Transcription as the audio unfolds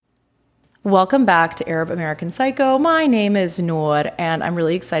Welcome back to Arab American Psycho. My name is Noor, and I'm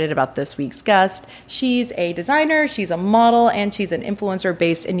really excited about this week's guest. She's a designer, she's a model, and she's an influencer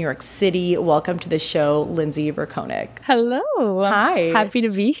based in New York City. Welcome to the show, Lindsay Vrckovnik. Hello. Hi. Happy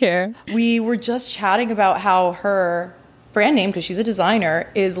to be here. We were just chatting about how her brand name, because she's a designer,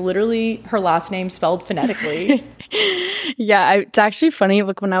 is literally her last name spelled phonetically. Yeah, it's actually funny.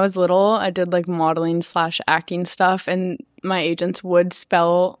 Like when I was little, I did like modeling / acting stuff, and my agents would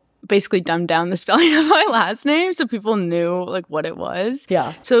basically dumb down the spelling of my last name so people knew like what it was.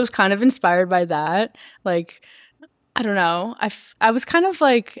 Yeah. So it was kind of inspired by that. Like, I don't know. I was kind of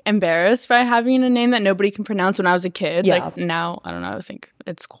like embarrassed by having a name that nobody can pronounce when I was a kid. Yeah. Like now, I don't know. I think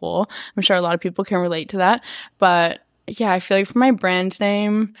it's cool. I'm sure a lot of people can relate to that. But yeah, I feel like for my brand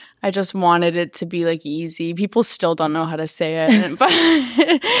name, I just wanted it to be like easy. People still don't know how to say it, but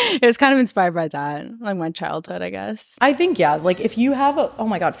it was kind of inspired by that, like my childhood, I guess. I think, yeah, like if you have oh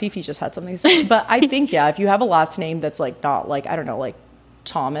my God, Fifi just had something to say, but I think, yeah, if you have a last name that's like not like, I don't know, like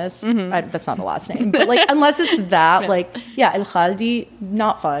Thomas, that's not a last name, but like unless it's that, like, yeah, El Khaldi,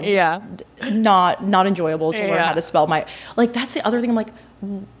 not fun. Yeah. Not enjoyable to learn how to spell my, like that's the other thing. I'm like,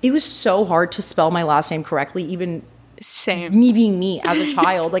 it was so hard to spell my last name correctly, even Same. me being me as a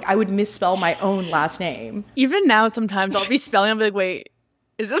child. Like I would misspell my own last name. Even now, sometimes I'll be spelling, I'll be like, wait,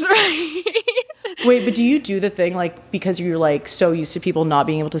 is this right? Wait, but do you do the thing like because you're like so used to people not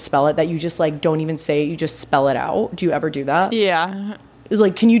being able to spell it that you just like don't even say it, you just spell it out? Do you ever do that? Yeah. It was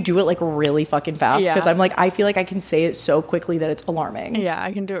like, can you do it like really fucking fast? Yeah. Because I'm like, I feel like I can say it so quickly that it's alarming. Yeah,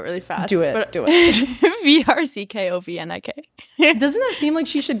 I can do it really fast. Do it. Vrckovnik. Doesn't that seem like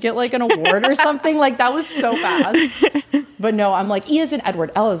she should get like an award or something? Like that was so fast. But no, I'm like, E as in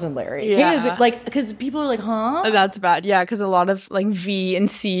Edward, L as in Larry. Yeah. K as in, like, because people are like, huh? That's bad. Yeah, because a lot of like V and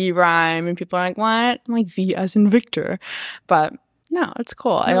C rhyme, and people are like, what? I'm like, V as in Victor. But no, it's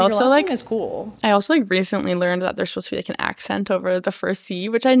cool. No, I also like is cool. I also like recently learned that there's supposed to be like an accent over the first C,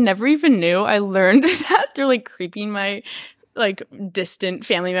 which I never even knew. I learned that through like creeping my like distant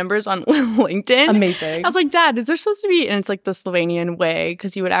family members on LinkedIn. Amazing. I was like, Dad, is there supposed to be? And it's like the Slovenian way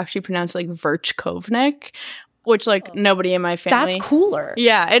because you would actually pronounce it like Vrckovnik, which like nobody in my family. That's cooler.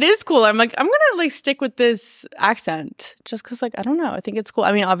 Yeah, it is cool. I'm like, I'm gonna like stick with this accent just because like I don't know. I think it's cool.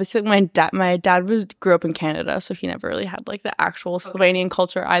 I mean, obviously my dad grew up in Canada, so he never really had like the actual Slovenian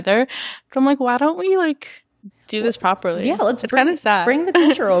culture either. But I'm like, why don't we like do this properly? Yeah, it's kind of sad. Bring the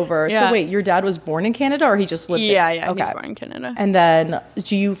culture over. Yeah. So wait, your dad was born in Canada or he just lived there? Yeah, okay. He's born in Canada. And then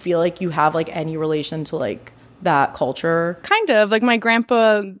do you feel like you have like any relation to like that culture? Kind of. Like my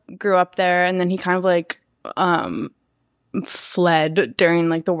grandpa grew up there and then he kind of like fled during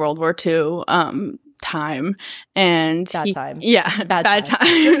like the World War II time and bad time. Yeah, bad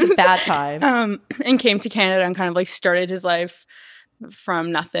time. Bad time. And came to Canada and kind of like started his life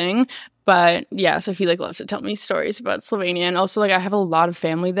from nothing. But yeah, so he like loves to tell me stories about Slovenia. And also like I have a lot of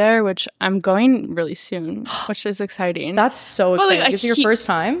family there, which I'm going really soon, which is exciting. That's so exciting. Like, is it your first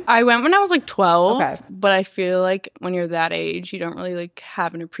time? I went when I was like 12. Okay. But I feel like when you're that age, you don't really like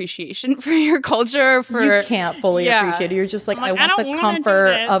have an appreciation for your culture. You can't fully appreciate it. You're just like, I want the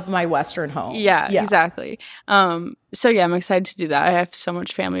comfort of my Western home. Yeah, exactly. So yeah, I'm excited to do that. I have so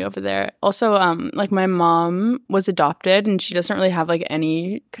much family over there. Also, like my mom was adopted and she doesn't really have like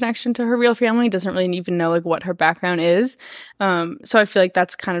any connection to her real family, doesn't really even know like what her background is. So I feel like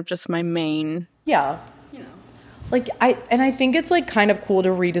that's kind of just my main. Yeah. You know. Like I think it's like kind of cool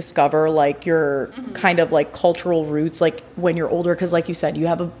to rediscover like your kind of like cultural roots like when you're older because like you said, you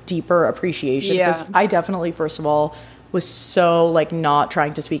have a deeper appreciation. Yeah. I definitely, first of all, was so like not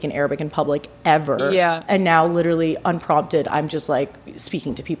trying to speak in Arabic in public ever. Yeah. And now literally unprompted, I'm just like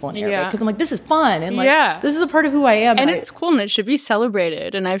speaking to people in Arabic because I'm like, this is fun. And like, this is a part of who I am. And it's cool and it should be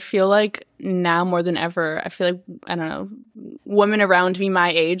celebrated. And I feel like now more than ever, I feel like, I don't know, women around me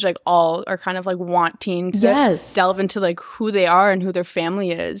my age, like all are kind of like wanting to delve into like who they are and who their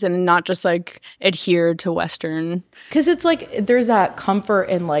family is and not just like adhere to Western. Because it's like there's that comfort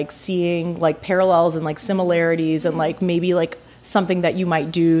in like seeing like parallels and like similarities and like maybe like something that you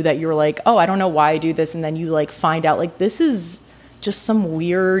might do that you're like, oh, I don't know why I do this. And then you like find out like this is just some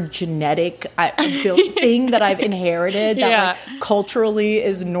weird genetic thing that I've inherited that like culturally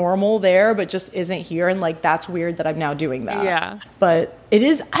is normal there, but just isn't here. And like, that's weird that I'm now doing that. Yeah. But it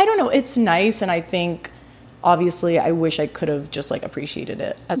is, I don't know, it's nice. And I think obviously I wish I could have just like appreciated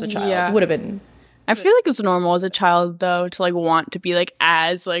it as a child. Yeah. It would have been. I feel like it's normal as a child though to like want to be like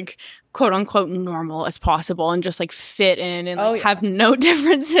as like quote unquote normal as possible and just like fit in and like, have no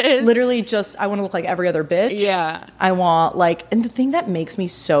differences. Literally just, I want to look like every other bitch. Yeah. I want like, and the thing that makes me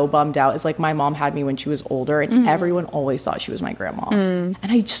so bummed out is like my mom had me when she was older and everyone always thought she was my grandma. And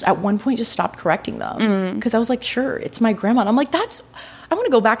I just, at one point just stopped correcting them because I was like, sure, it's my grandma. And I'm like, I want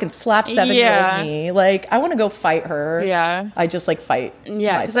to go back and slap 7-year-old me. Like, I want to go fight her. Yeah. I just like fight.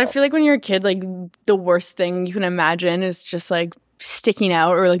 Yeah. Because I feel like when you're a kid, like the worst thing you can imagine is just like sticking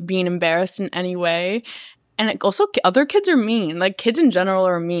out or like being embarrassed in any way. And it also other kids are mean. Like kids in general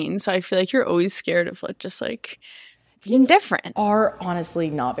are mean. So I feel like you're always scared of like just like being different. Are honestly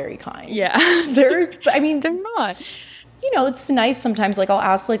not very kind. Yeah. They're not. You know, it's nice sometimes, like, I'll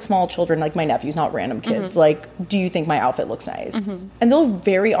ask, like, small children, like my nephews, not random kids, like, do you think my outfit looks nice? And they'll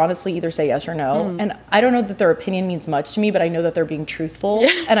very honestly either say yes or no. And I don't know that their opinion means much to me, but I know that they're being truthful.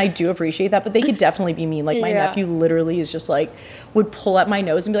 And I do appreciate that. But they could definitely be mean. Like, my nephew literally is just, like, would pull at my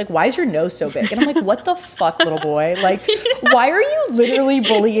nose and be like, why is your nose so big? And I'm like, what the fuck, little boy? Like, why are you literally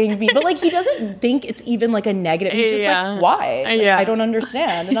bullying me? But, like, he doesn't think it's even, like, a negative. He's just like, why? Like, I don't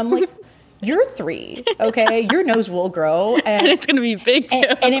understand. And I'm like... You're 3, okay? Your nose will grow. And it's going to be big, too.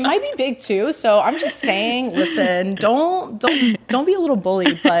 And it might be big, too. So I'm just saying, listen, don't be a little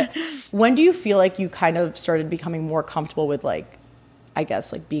bully. But when do you feel like you kind of started becoming more comfortable with, like, I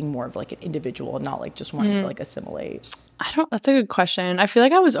guess, like, being more of, like, an individual and not, like, just wanting to, like, assimilate? That's a good question. I feel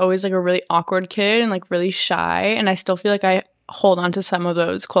like I was always, like, a really awkward kid and, like, really shy. And I still feel like I hold on to some of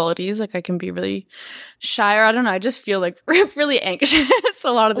those qualities. Like I can be really shy, or I don't know, I just feel like really anxious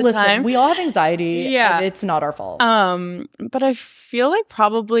a lot of the time. We all have anxiety. And it's not our fault. But I feel like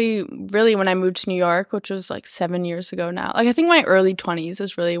probably really when I moved to New York, which was like 7 years ago now, like I think my early 20s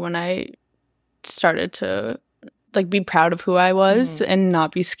is really when I started to like be proud of who I was and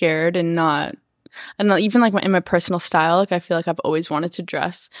not be scared and not, I don't know, even like in my personal style, like I feel like I've always wanted to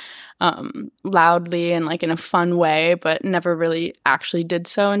dress loudly and like in a fun way, but never really actually did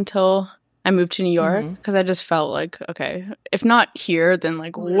so until I moved to New York because I just felt like, okay, if not here, then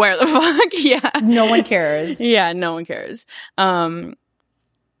like where the fuck? No one cares. No one cares. But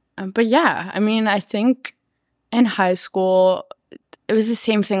yeah, I mean, I think in high school, it was the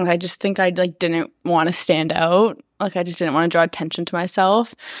same thing. I just think I like didn't want to stand out. Like I just didn't want to draw attention to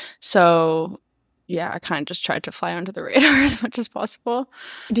myself. So yeah, I kind of just tried to fly under the radar as much as possible.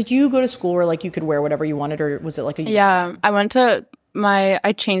 Did you go to school where like you could wear whatever you wanted, or was it like a... Yeah,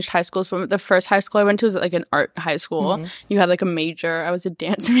 I changed high schools, but the first high school I went to was like an art high school. You had like a major. I was a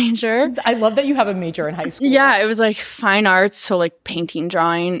dance major. I love that you have a major in high school. Yeah, it was like fine arts, so like painting,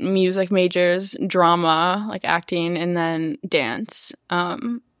 drawing, music majors, drama, like acting, and then dance.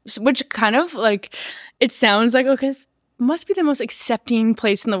 Which kind of like, it sounds like, okay, must be the most accepting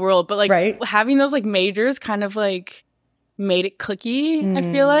place in the world, but like having those like majors kind of like made it clicky, I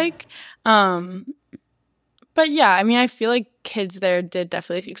feel like. But yeah, I mean, I feel like kids there did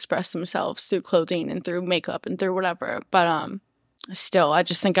definitely express themselves through clothing and through makeup and through whatever. But still, I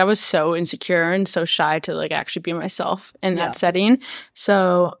just think I was so insecure and so shy to like actually be myself in that setting.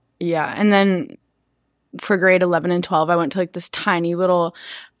 So yeah, and then for grade 11 and 12, I went to like this tiny little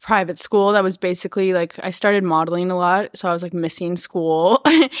private school that was basically like, I started modeling a lot, so I was like missing school.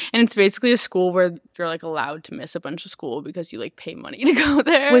 And it's basically a school where you're like allowed to miss a bunch of school because you like pay money to go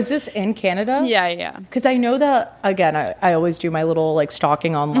there. Was this in Canada? Yeah. Because I know that, again, I always do my little like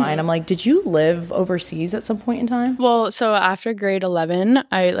stalking online. I'm like, did you live overseas at some point in time? Well, so after grade 11,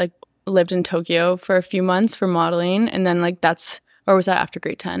 I like lived in Tokyo for a few months for modeling, and then like or was that after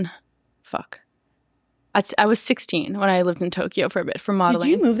grade 10? Fuck. I was 16 when I lived in Tokyo for a bit for modeling.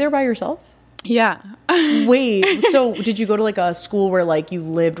 Did you move there by yourself? Yeah. Wait, so did you go to like a school where like you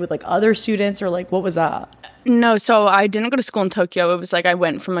lived with like other students, or like what was that? No, so I didn't go to school in Tokyo. It was like I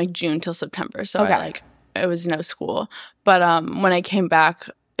went from like June till September. So it was no school. But when I came back,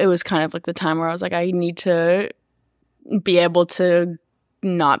 it was kind of like the time where I was like, I need to be able to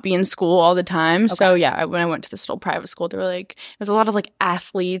not be in school all the time. So yeah, when I went to this little private school, there were like, it was a lot of like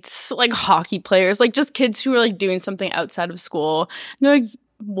athletes, like hockey players, like just kids who were like doing something outside of school. And they're like,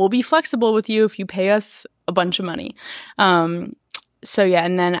 we'll be flexible with you if you pay us a bunch of money. So yeah,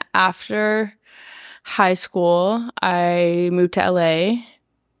 and then after high school, I moved to LA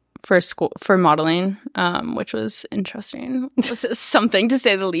for modeling, which was interesting. It was something to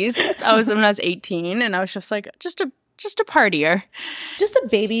say the least. I was when I was 18, and I was just like, just a partier. Just a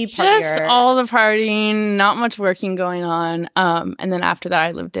baby partier. Just all the partying, not much working going on. And then after that,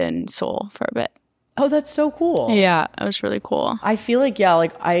 I lived in Seoul for a bit. Oh, that's so cool. Yeah, it was really cool. I feel like,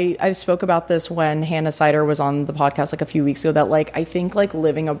 like I spoke about this when Hannah Sider was on the podcast like a few weeks ago, that like I think like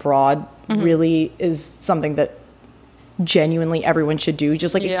living abroad really is something that genuinely everyone should do,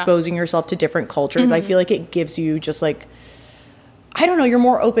 just like exposing yourself to different cultures. I feel like it gives you just like, I don't know, you're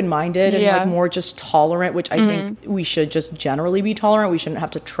more open-minded and like more just tolerant, which I think we should just generally be tolerant. We shouldn't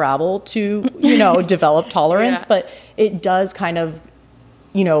have to travel to, you know, develop tolerance, but it does kind of,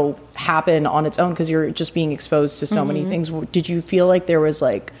 you know, happen on its own because you're just being exposed to so many things. Did you feel like there was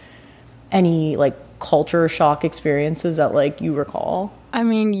like any like culture shock experiences that like you recall? I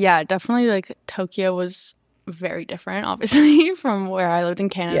mean, yeah, definitely like Tokyo was very different, obviously, from where I lived in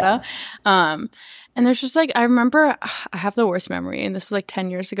Canada. And there's just like, I remember, I have the worst memory, and this was like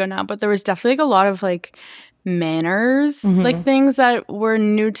 10 years ago now, but there was definitely like a lot of like manners, like things that were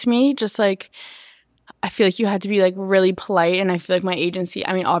new to me. Just like, I feel like you had to be like really polite, and I feel like my agency,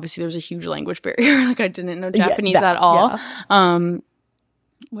 I mean, obviously there was a huge language barrier. Like I didn't know Japanese at all.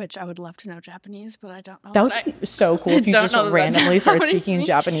 Which I would love to know Japanese, but I don't know. That would be so cool if you just randomly started speaking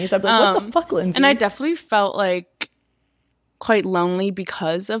Japanese. I'd be like, what the fuck, Lindsay? And I definitely felt like quite lonely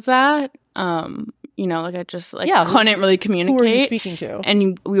because of that. You know, like I just like couldn't really communicate. Who were you speaking to?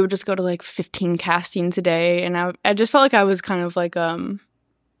 And we would just go to like 15 castings a day, and I just felt like I was kind of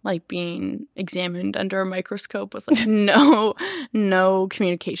like being examined under a microscope with like no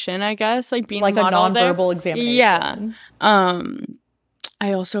communication, I guess, like being like a nonverbal examination. Yeah.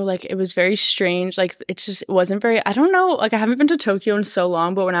 I also like, it was very strange. Like it wasn't very, I don't know, like I haven't been to Tokyo in so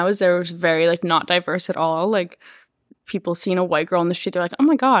long, but when I was there, it was very like not diverse at all. Like people seeing a white girl on the street, they're like, oh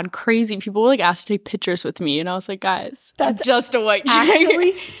my God, crazy. People would like ask to take pictures with me. And I was like, guys, that's just a white chick.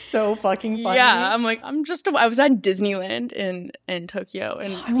 Actually so fucking funny. Yeah, I'm like, I was at Disneyland in Tokyo,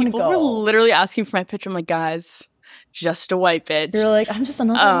 and people were literally asking for my picture. I'm like, guys, just a white bitch. You're like, I'm just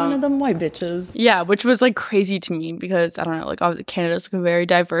another one of them white bitches. Yeah, which was like crazy to me because I don't know, like obviously Canada's like a very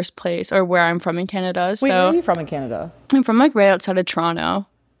diverse place, or where I'm from in Canada. So. Wait, where are you from in Canada? I'm from like right outside of Toronto.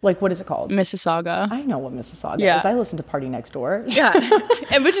 Like, what is it called? Mississauga. I know what Mississauga is. I listen to Party Next Door. Yeah.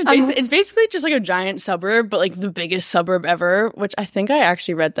 And which is it's basically just like a giant suburb, but like the biggest suburb ever, which I think I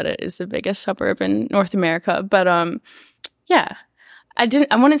actually read that it is the biggest suburb in North America. But yeah. I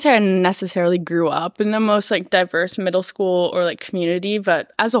wouldn't say I necessarily grew up in the most like diverse middle school or like community,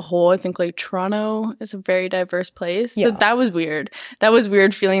 but as a whole, I think like Toronto is a very diverse place. Yeah. So that was weird. That was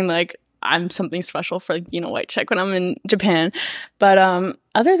weird feeling like I'm something special for like, you know, white chick when I'm in Japan. But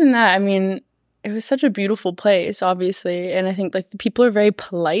other than that, I mean, it was such a beautiful place, obviously. And I think like the people are very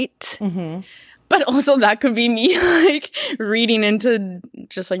polite. But also that could be me like reading into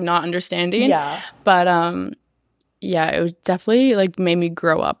just like not understanding. Yeah. But yeah, it was definitely like made me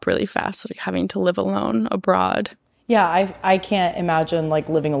grow up really fast, like having to live alone abroad. Yeah, I can't imagine like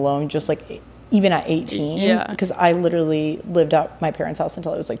living alone just like even at 18. Yeah. Because I literally lived at my parents' house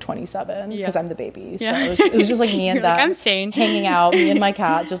until I was like 27 because I'm the baby. So it was just like me and them like, I'm staying. hanging out, me and my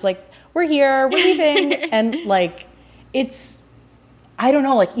cat, just like, we're here, we're leaving. And like, I don't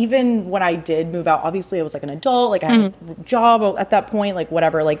know, like even when I did move out, obviously I was like an adult, like I had a job at that point, like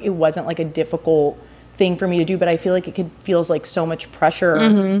whatever, like it wasn't like a difficult thing for me to do, but I feel like it feels like so much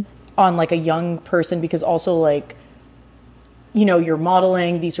pressure on like a young person because also like, you know, you're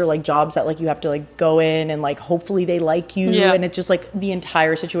modeling, these are like jobs that like you have to like go in and like hopefully they like you and it's just like the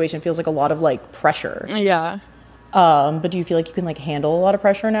entire situation feels like a lot of like pressure. But do you feel like you can like handle a lot of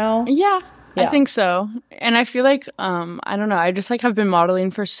pressure now? Yeah. I think so. And I feel like I don't know, I just like have been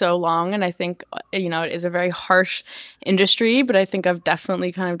modeling for so long, and I think, you know, it is a very harsh industry, but I think I've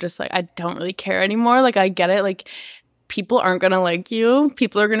definitely kind of just like, I don't really care anymore. Like I get it, like people aren't gonna like you,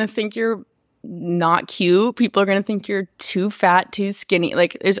 people are gonna think you're not cute, people are gonna think you're too fat, too skinny,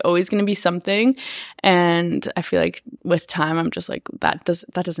 like there's always gonna be something. And I feel like with time I'm just like, that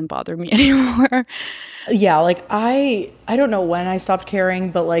doesn't bother me anymore. Yeah, like I don't know when I stopped caring,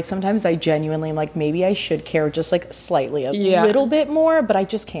 but like sometimes I genuinely am like, maybe I should care just like slightly a little bit more, but I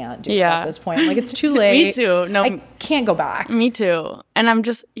just can't do it at this point. Like it's too late. Me too. No, I can't go back. Me too. And I'm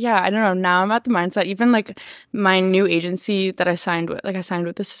just, I don't know, now I'm at the mindset, even like my new agency that I signed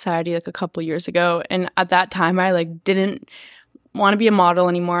with the Society like a couple years ago, and at that time I like didn't want to be a model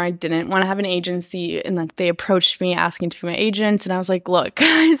anymore. I didn't want to have an agency, and like they approached me asking to be my agents, and I was like, look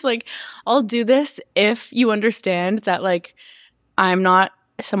guys, like I'll do this if you understand that like I'm not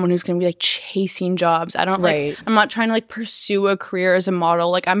someone who's going to be like chasing jobs. I don't like, I'm not trying to like pursue a career as a model.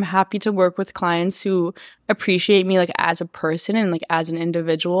 Like I'm happy to work with clients who appreciate me like as a person and like as an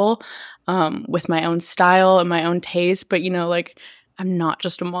individual with my own style and my own taste, but you know, like I'm not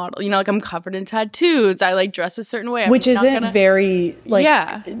just a model. You know, like I'm covered in tattoos. I like dress a certain way. Which isn't very like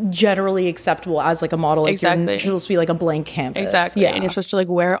generally acceptable as like a model. Like exactly. You're supposed to be like a blank canvas. Exactly. Yeah. And you're supposed to like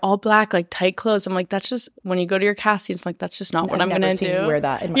wear all black, like tight clothes. I'm like, that's just, when you go to your castings, I'm like, that's just not what I'm going to do. I've never seen you wear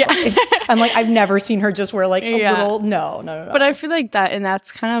that in my life. I'm like, I've never seen her just wear like a little, no. But I feel like that, and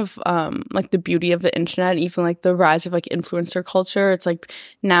that's kind of like the beauty of the internet, even like the rise of like influencer culture. It's like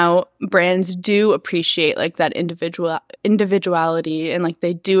now brands do appreciate like that individuality, and like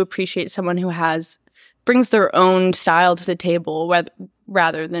they do appreciate someone who brings their own style to the table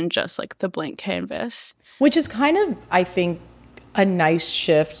rather than just like the blank canvas. Which is kind of, I think, a nice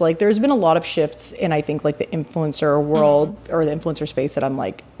shift. Like there's been a lot of shifts in, I think, like the influencer world or the influencer space that I'm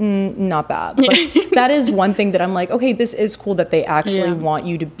like, not that. But that is one thing that I'm like, okay, this is cool that they actually want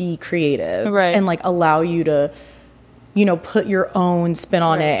you to be creative and like allow you to, you know, put your own spin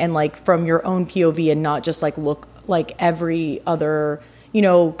on it and like from your own POV and not just like look like every other, you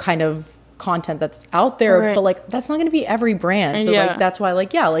know, kind of content that's out there. But like that's not going to be every brand. So like that's why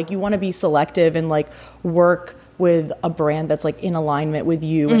like, like you want to be selective and like work with a brand that's like in alignment with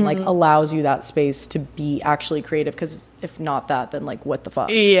you and like allows you that space to be actually creative, because if not that, then like what the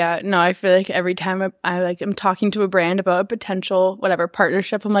fuck. I feel like every time I'm talking to a brand about a potential whatever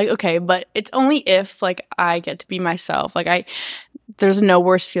partnership, I'm like, okay, but it's only if like I get to be myself. Like there's no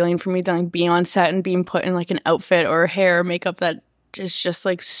worse feeling for me than like being on set and being put in like an outfit or hair or makeup that is just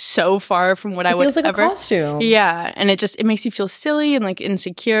like so far from what I would ever. It feels like a costume. And it makes you feel silly and like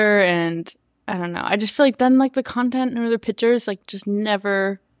insecure, and I don't know. I just feel like then like the content or the pictures like just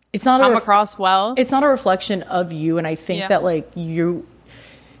never come across well. It's not a reflection of you, and I think that like you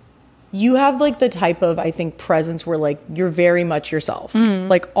have like the type of, I think, presence where like you're very much yourself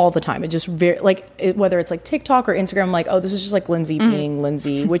like all the time. It just very like whether it's like TikTok or Instagram, like, oh, this is just like Lindsay being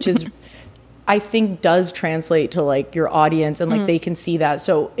Lindsay, which is I think does translate to like your audience, and like they can see that.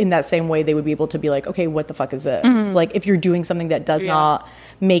 So in that same way, they would be able to be like, okay, what the fuck is this? Like if you're doing something that does not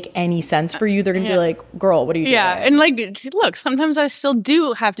make any sense for you, they're gonna be like, girl, what are you doing? And like, look, sometimes I still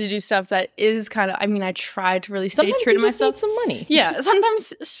do have to do stuff that is kind of, I mean, I try to really stay true to myself. Sometimes you just need some money.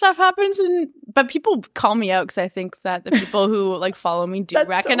 Sometimes stuff happens, but people call me out because I think that the people who like follow me do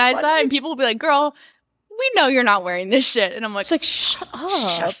recognize that, and people will be like, girl, we know you're not wearing this shit. And I'm like, it's like, shut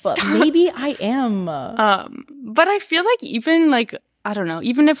up. But maybe I am. But I feel like even like, I don't know,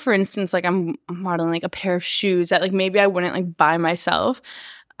 even if, for instance, like I'm modeling like a pair of shoes that like maybe I wouldn't like buy myself,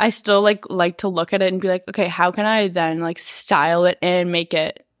 I still like to look at it and be like, okay, how can I then like style it and make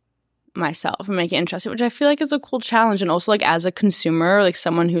it myself and make it interesting, which I feel like is a cool challenge. And also like as a consumer, like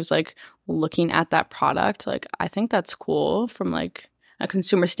someone who's like looking at that product, like I think that's cool from like a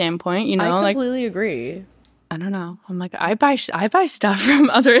consumer standpoint, you know. I completely agree. I don't know. I'm like, I buy stuff from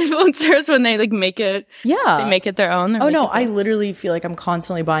other influencers when they like make it. They make it their own. I literally feel like I'm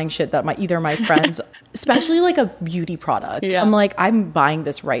constantly buying shit that either my friends, especially like a beauty product. I'm like, I'm buying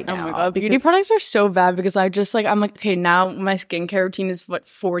this right now. Oh my God, beauty products are so bad because I'm like, okay, now my skincare routine is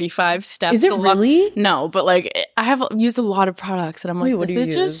 45 steps. Is it really? No, but like I have used a lot like, and I'm like, this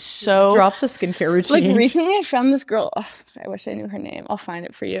is just so. Drop the skincare routine. Like recently, I found this girl. Oh, I wish I knew her name. I'll find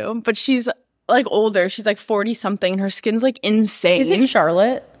it for you. But she's like older. She's like 40 something. Her skin's like insane. Is it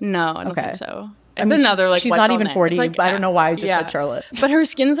Charlotte? No, I don't think so. It's another like she's not even 40. Like, I don't know why I just said Charlotte. But her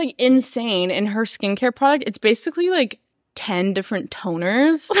skin's like insane, and her skincare product, it's basically like 10 different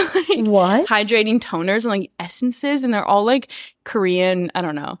toners. Like, what? Hydrating toners and like essences, and they're all like Korean. I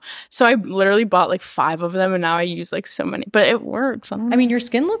don't know. So I literally bought like 5 of them, and now I use like so many. But it works. I mean, your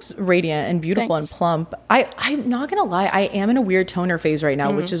skin looks radiant and beautiful and plump. I'm not gonna lie. I am in a weird toner phase right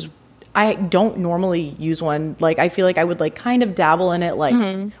now, which is. I don't normally use one. Like, I feel like I would like kind of dabble in it. Like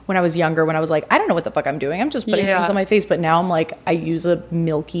when I was younger, when I was like, I don't know what the fuck I'm doing. I'm just putting things on my face. But now I'm like, I use a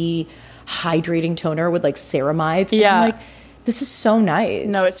milky hydrating toner with like ceramides. And I'm like, this is so nice.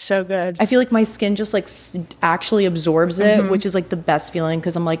 No, it's so good. I feel like my skin just like actually absorbs it, which is like the best feeling,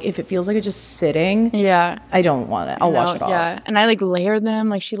 because I'm like, if it feels like it's just sitting, I don't want it. I'll wash it off. Yeah, and I like layer them.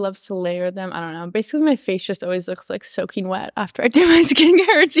 Like she loves to layer them. I don't know. Basically, my face just always looks like soaking wet after I do my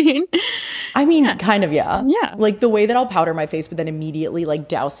skincare routine. I mean, kind of, yeah. Like the way that I'll powder my face, but then immediately like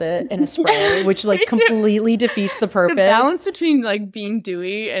douse it in a spray, which like completely defeats the purpose. The balance between like being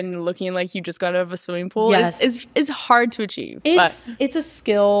dewy and looking like you just got out of a swimming pool is hard to achieve. It's a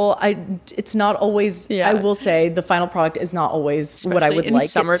skill. It's not always. I will say the final product is not always what I would like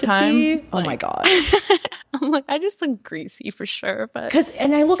summertime, it to be. Oh my God. I'm like, I just look greasy for sure. But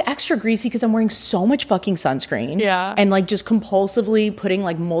and I look extra greasy because I'm wearing so much fucking sunscreen. Yeah. And like just compulsively putting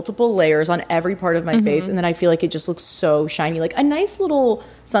like multiple layers on every part of my face. And then I feel like it just looks so shiny. Like a nice little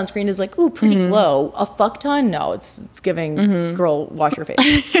sunscreen is like, ooh, pretty glow. A fuck ton? No, it's giving girl, wash your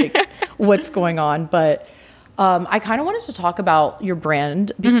face. Like, what's going on? But I kind of wanted to talk about your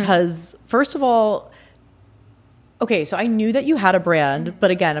brand because first of all, okay, so I knew that you had a brand,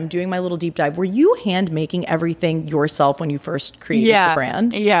 but again, I'm doing my little deep dive. Were you hand making everything yourself when you first created the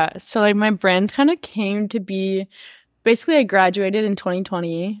brand? Yeah. So like my brand kind of came to be, basically I graduated in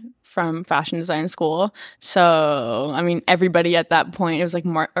 2020 from fashion design school. So, I mean, everybody at that point, it was like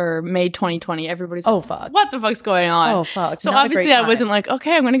May 2020, everybody's like, oh, fuck. What the fuck's going on? Oh, fuck. So obviously I wasn't like,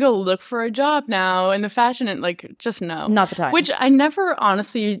 okay, I'm going to go look for a job now in the fashion and like, just no. Not the time. Which I never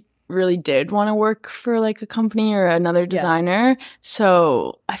honestly really did want to work for like a company or another designer.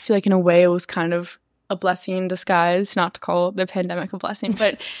 So I feel like in a way it was kind of a blessing in disguise, not to call the pandemic a blessing,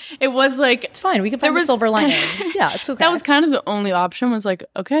 but it was like, it's fine. We can find a silver lining. Yeah, it's okay. That was kind of the only option, was like,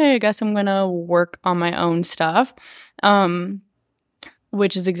 okay, I guess I'm going to work on my own stuff.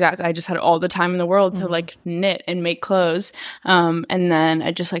 Which is exactly, I just had all the time in the world to like knit and make clothes. And then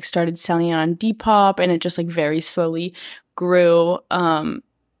I just like started selling it on Depop, and it just like very slowly grew.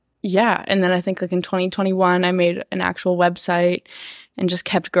 Yeah. And then I think like in 2021, I made an actual website and just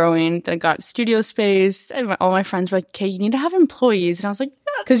kept growing. Then I got studio space, and all my friends were like, okay, you need to have employees. And I was like,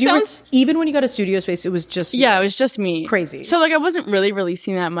 because you were, even when you got a studio space, it was just you. Yeah, it was just me. Crazy. So like I wasn't really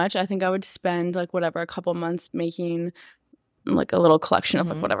releasing that much. I think I would spend like whatever, a couple months making like a little collection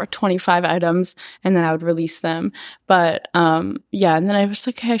of like whatever 25 items, and then I would release them. But yeah, and then I was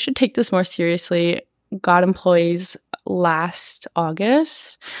like, hey, I should take this more seriously. Got employees last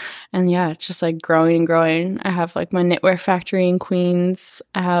August, and yeah, it's just like growing and growing. I have like my knitwear factory in Queens.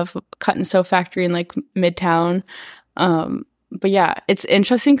 I have a cut and sew factory in like Midtown. But yeah, it's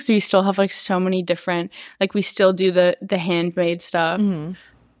interesting because we still have like so many different, like we still do the handmade stuff.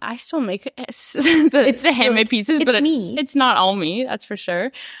 I still make the handmade pieces, but it's not all me, that's for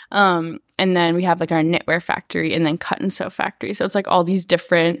sure. And then we have like our knitwear factory and then cut and sew factory. So it's like all these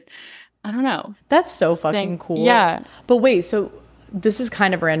different, I don't know. That's so fucking cool. Yeah. But wait, so this is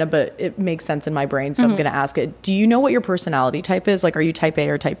kind of random, but it makes sense in my brain, so I'm going to ask it. Do you know what your personality type is? Like, are you type A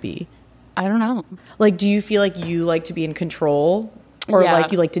or type B? I don't know. Like, do you feel like you like to be in control, or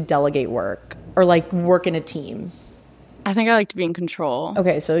like you like to delegate work, or like work in a team? I think I like to be in control.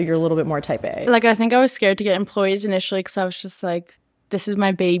 Okay, so you're a little bit more type A. Like, I think I was scared to get employees initially because I was just like, this is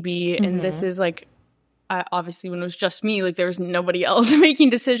my baby, and this is like, obviously when it was just me, like there was nobody else making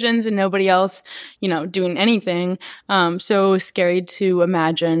decisions and nobody else, you know, doing anything. So it was scary to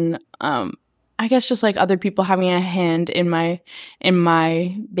imagine, I guess just like other people having a hand in my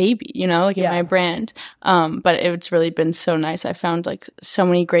baby, you know, like in my brand. But it's really been so nice. I found like so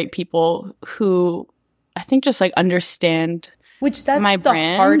many great people who I think just like understand which that's my the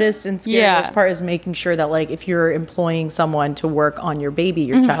brand. Hardest and scariest part is making sure that like if you're employing someone to work on your baby,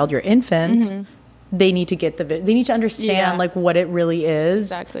 your child, your infant, they need to get they need to understand like what it really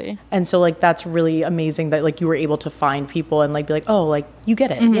is. Exactly. And so like that's really amazing that like you were able to find people and like be like, oh, like you get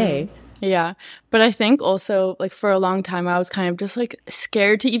it. Yay. Yeah. But I think also like for a long time I was kind of just like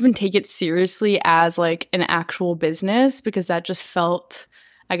scared to even take it seriously as like an actual business, because that just felt,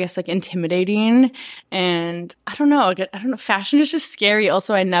 I guess, like intimidating. And I don't know, fashion is just scary.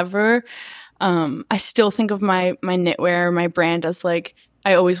 Also, I never I still think of my knitwear, my brand as like,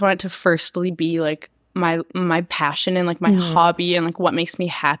 I always want it to firstly be like my passion and like my hobby and like what makes me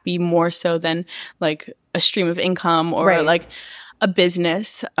happy, more so than like a stream of income or like a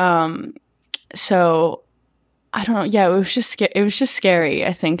business. So I don't know. Yeah, it was just scary,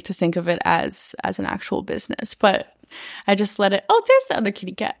 I think, to think of it as an actual business. But I just let it. Oh, there's the other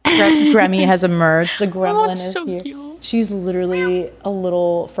kitty cat. Gremmy has emerged. The gremlin is so here. Cute. She's literally a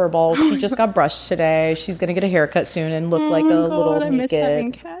little furball. She just got brushed today. She's gonna get a haircut soon and look like a little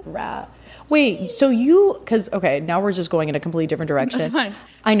naked rat. Wait, so okay, now we're just going in a completely different direction. That's fine.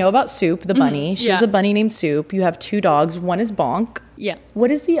 I know about Soup, the bunny. She has a bunny named Soup. You have 2 dogs. One is Bonk. Yeah.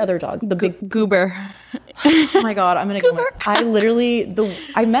 What is the other dog? The big Goober. Oh my god, I'm gonna go.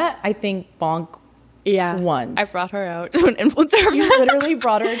 I met, I think, Bonk. Yeah. Once. I brought her out to an influencer event. You literally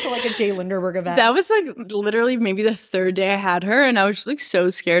brought her to like a Jay Linderberg event. That was like literally maybe the 3rd day I had her, and I was just like so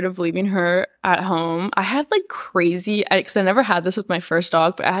scared of leaving her at home. I had like crazy, because I never had this with my first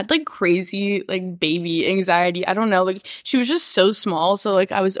dog, but I had like crazy like baby anxiety. I don't know, like she was just so small, so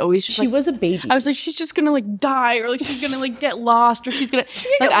like I was always just she was a baby. I was like, she's just gonna like die, or like she's gonna like get lost, or she's gonna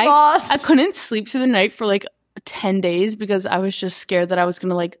get lost. I couldn't sleep through the night for like 10 days because I was just scared that I was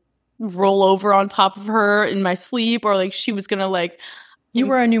gonna like roll over on top of her in my sleep, or like she was gonna like you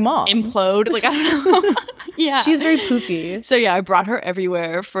were a new mom. Implode. Like, I don't know. Yeah. She's very poofy. So yeah, I brought her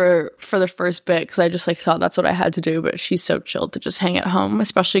everywhere for the first bit because I just like thought that's what I had to do. But she's so chill to just hang at home,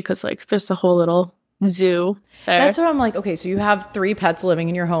 especially because like there's the whole little zoo there. That's what I'm like, okay, so you have 3 pets living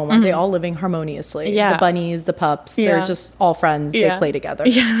in your home. Are they all living harmoniously? Yeah. The bunnies, the pups, they're just all friends. Yeah. They play together.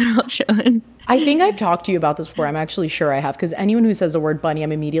 Yeah, they're all chilling. I think I've talked to you about this before. I'm actually sure I have, because anyone who says the word bunny,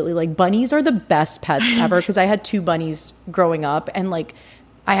 I'm immediately like, bunnies are the best pets ever, because I had 2 bunnies growing up, and like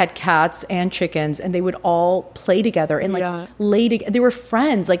I had cats and chickens, and they would all play together and like lay together. They were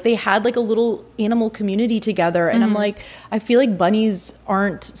friends. Like they had like a little animal community together. And I'm like, I feel like bunnies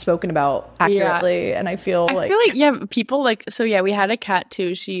aren't spoken about accurately. Yeah. And I feel like, people like, so yeah, we had a cat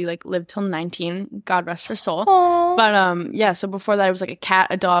too. She like lived till 19, God rest her soul. Aww. But so before that, it was like a cat,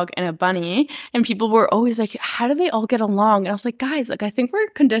 a dog, and a bunny. And people were always like, how do they all get along? And I was like, guys, like I think we're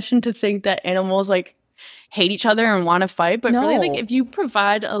conditioned to think that animals like hate each other and want to fight, but really like if you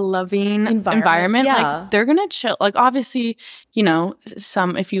provide a loving environment like they're gonna chill. Like obviously, you know,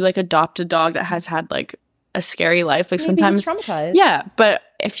 if you like adopt a dog that has had like a scary life, like maybe sometimes traumatized. Yeah, but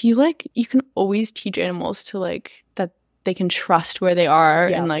if you like, you can always teach animals to like that they can trust where they are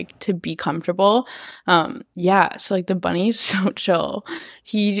and like to be comfortable. So like the bunny's so chill.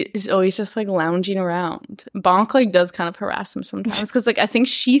 He is always just like lounging around. Bonk like does kind of harass him sometimes because like I think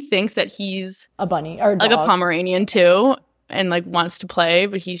she thinks that he's a bunny or a like dog. A Pomeranian too, and like wants to play,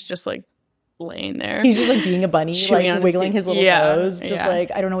 but he's just like laying there. He's just like being a bunny, like wiggling his little nose, just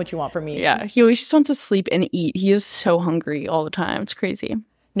like, I don't know what you want from me. Yeah, he always just wants to sleep and eat. He is so hungry all the time. It's crazy.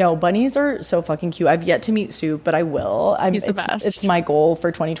 No, bunnies are so fucking cute. I've yet to meet Soup, but I will. He's the best. It's my goal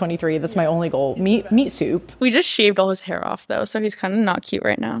for 2023. That's my only goal. Meet Soup. We just shaved all his hair off though, so he's kind of not cute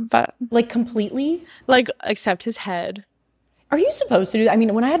right now. But like completely, like except his head. Are you supposed to do that? I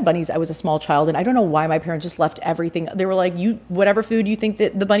mean, when I had bunnies, I was a small child, and I don't know why my parents just left everything. They were like, "You, whatever food you think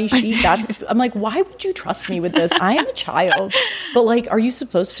that the bunny should eat, that's." I'm like, why would you trust me with this? I am a child, but like, are you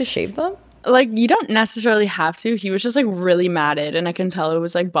supposed to shave them? Like, you don't necessarily have to. He was just like really matted, and I can tell it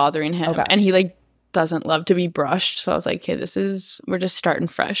was like bothering him. Okay. And he like doesn't love to be brushed, so I was like, "Okay, we're just starting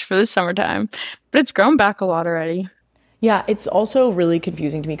fresh for the summertime." But it's grown back a lot already. Yeah, it's also really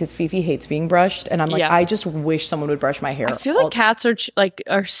confusing to me because Fifi hates being brushed, and I'm like, I just wish someone would brush my hair. I feel like cats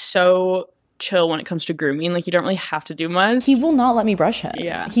are so chill when it comes to grooming. Like you don't really have to do much. He will not let me brush him.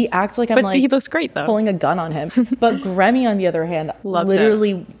 Yeah, he acts like I'm like. But see, he looks great though. Pulling a gun on him. But Gremmy, on the other hand,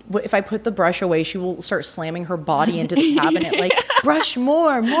 literally, if I put the brush away, she will start slamming her body into the cabinet. Like, brush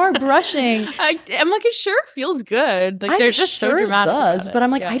more brushing. I'm like, it sure feels good. Like they're just so dramatic. It does, but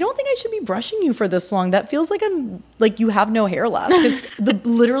I'm like, I don't think I should be brushing you for this long. That feels like I'm like you have no hair left because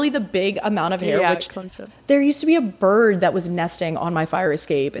literally the big amount of hair. Yeah, which there used to be a bird that was nesting on my fire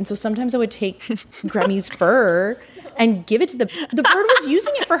escape, and so sometimes I would take Gremmy's fur and give it to the bird was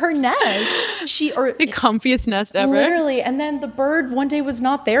using it for her nest. The comfiest nest ever. Literally. And then the bird one day was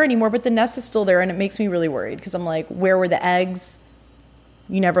not there anymore, but the nest is still there, and it makes me really worried because I'm like, where were the eggs?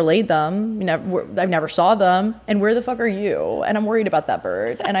 You never laid them. I never saw them. And where the fuck are you? And I'm worried about that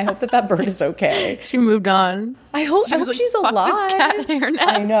bird. And I hope that bird is okay. She moved on. I hope she's alive. Cat hair nest.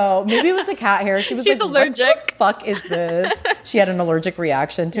 I know. Maybe it was a cat hair. She's like, allergic. What the fuck is this? She had an allergic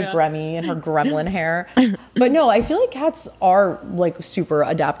reaction to Gremmy and her gremlin hair. But no, I feel like cats are like super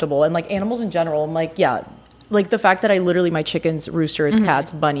adaptable, and like animals in general. I'm like, yeah, like the fact that my chickens, roosters,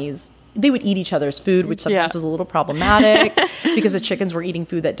 cats, bunnies, they would eat each other's food, which sometimes was a little problematic because the chickens were eating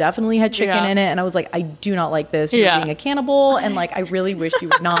food that definitely had chicken in it. And I was like, I do not like this. You're being a cannibal. And like, I really wish you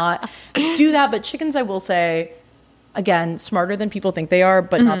would not do that. But chickens, I will say, again, smarter than people think they are,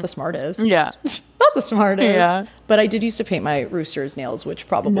 but not the smartest. Yeah. Not the smartest. Yeah. But I did used to paint my rooster's nails, which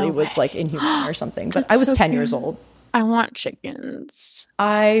probably was like inhuman or something. But I was 10 years old. I want chickens.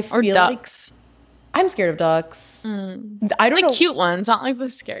 I feel or ducks. Like I'm scared of ducks. I don't know. Cute ones, not like the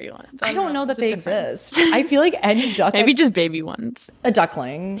scary ones. I don't know that they exist. I feel like any duck. Maybe just baby ones. A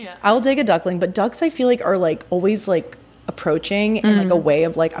duckling. Yeah. I'll dig a duckling. But ducks, I feel like, are like always like approaching in like a way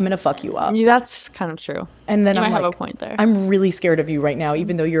of like, I'm going to fuck you up. Yeah, that's kind of true. And then you I'm might like, have a point there. I'm really scared of you right now,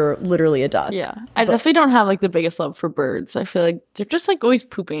 even though you're literally a duck. Yeah. I definitely don't have like the biggest love for birds. I feel like they're just like always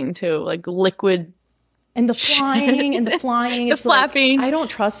pooping too. Like liquid. And the flying and the flying. The flapping. Like, I don't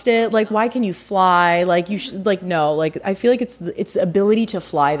trust it. Like, why can you fly? Like, you should, like, no. Like, I feel like it's the ability to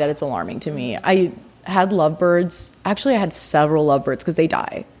fly that it's alarming to me. I had lovebirds. Actually, I had several lovebirds because they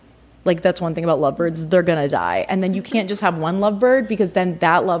die. Like, that's one thing about lovebirds. They're going to die. And then you can't just have one lovebird because then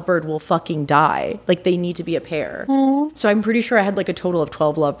that lovebird will fucking die. Like, they need to be a pair. Aww. So I'm pretty sure I had like a total of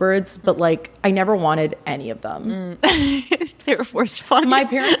 12 lovebirds, but like I never wanted any of them. They were forced upon you. My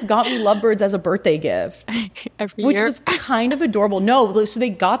parents got me lovebirds as a birthday gift. Every which year. was kind of adorable. No, so they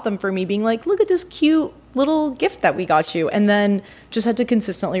got them for me being like, look at this cute little gift that we got you. And then just had to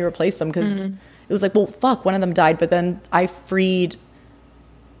consistently replace them because it was like, well, fuck, one of them died. But then I freed...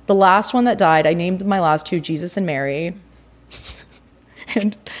 The last one that died, I named my last two Jesus and Mary.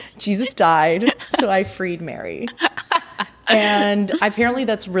 And Jesus died, so I freed Mary. And apparently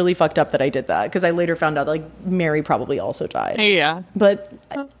that's really fucked up that I did that because I later found out like Mary probably also died. Yeah. But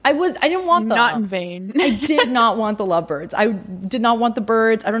I didn't want them. Not in vain. I did not want the lovebirds. I did not want the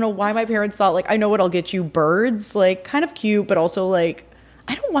birds. I don't know why my parents thought like, I know what I'll get you, birds. Like, kind of cute, but also like,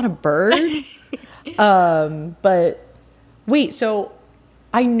 I don't want a bird. But wait, so...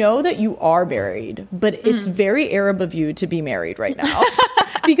 I know that you are married, but it's very Arab of you to be married right now.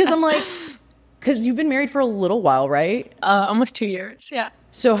 Because I'm like, because you've been married for a little while, right? Almost 2 years, yeah.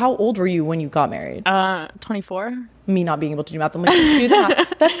 So how old were you when you got married? 24. Me not being able to do math, I'm like, let's do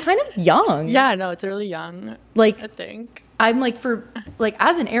that. That's kind of young. Yeah, no, it's really young. Like, I think. I'm like,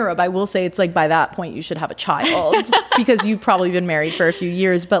 as an Arab, I will say it's like by that point you should have a child because you've probably been married for a few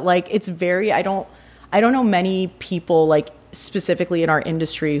years. But like, it's very, I don't know many people like, specifically in our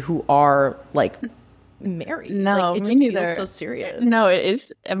industry who are like married. No, like, it me just neither. Feels so serious. No, it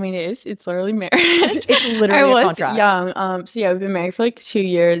is. I mean, it is. It's literally marriage. It's literally a contract. Young. So yeah, we've been married for like 2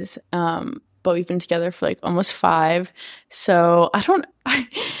 years. But we've been together for like almost 5. So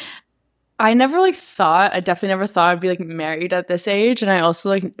I never like thought. I definitely never thought I'd be like married at this age, and I also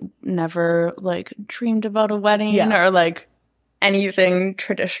like never like dreamed about a wedding or like anything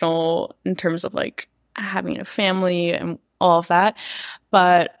traditional in terms of like having a family and all of that.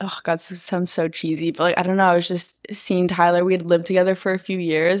 But oh god, this sounds so cheesy, but like I don't know, I was just seeing Tyler. We had lived together for a few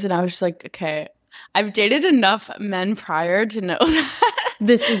years and I was just like, okay, I've dated enough men prior to know that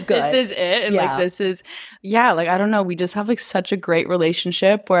this is good. This is it. And like this is like I don't know, we just have like such a great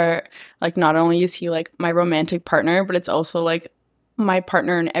relationship where like not only is he like my romantic partner, but it's also like my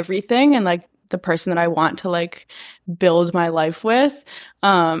partner in everything and like the person that I want to like build my life with.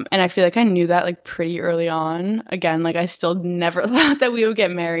 And I feel like I knew that like pretty early on. Again, like I still never thought that we would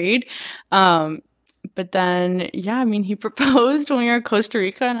get married. But then, yeah, I mean, he proposed when we were in Costa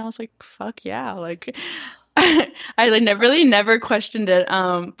Rica and I was like, fuck yeah. Like I like never questioned it.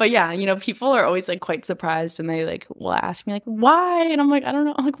 But yeah, you know, people are always like quite surprised and they like will ask me like, why? And I'm like, I don't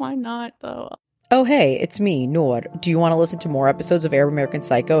know. Like, why not though? Oh, hey, it's me, Noor. Do you want to listen to more episodes of Arab American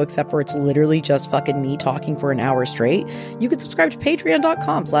Psycho, except for it's literally just fucking me talking for an hour straight? You can subscribe to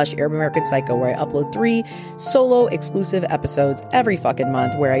patreon.com/Arab American Psycho, where I upload 3 solo exclusive episodes every fucking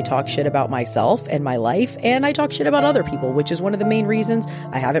month where I talk shit about myself and my life, and I talk shit about other people, which is one of the main reasons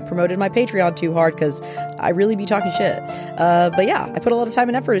I haven't promoted my Patreon too hard, because I really be talking shit. But yeah, I put a lot of time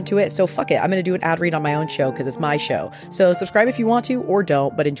and effort into it, so fuck it. I'm going to do an ad read on my own show, because it's my show. So subscribe if you want to, or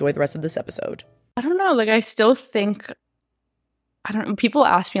don't, but enjoy the rest of this episode. I don't know, like I still think, I don't know, people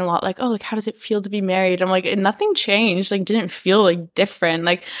ask me a lot like, oh, like how does it feel to be married? I'm like, nothing changed, like didn't feel like different,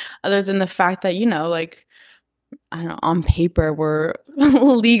 like other than the fact that, you know, like, I don't know, on paper we're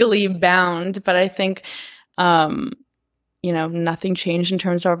legally bound, but I think, you know, nothing changed in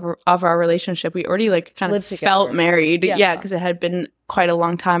terms of our relationship. We already like kind of felt married, because it had been quite a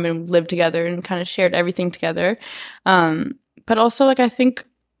long time and lived together and kind of shared everything together. But also like I think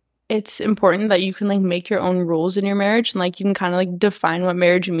it's important that you can like make your own rules in your marriage and like you can kind of like define what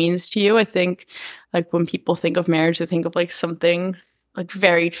marriage means to you. I think like when people think of marriage, they think of like something like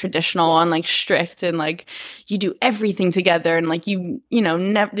very traditional and like strict and like you do everything together and like you know,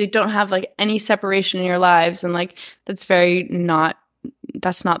 you don't have like any separation in your lives. And like that's not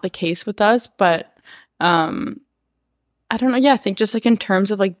the case with us. But I don't know. Yeah, I think just like in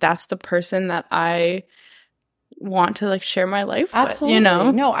terms of like that's the person that I want to like share my life Absolutely. with, you know?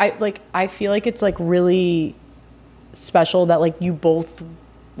 No, I feel like it's like really special that like you both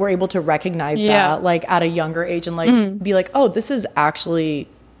were able to recognize that like at a younger age and like be like, oh, this is actually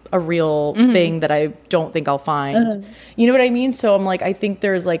a real thing that I don't think I'll find. You know what I mean? So I'm like, I think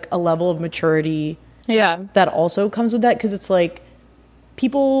there's like a level of maturity that also comes with that, because it's like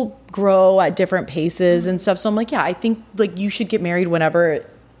people grow at different paces and stuff. So I'm like, yeah, I think like you should get married whenever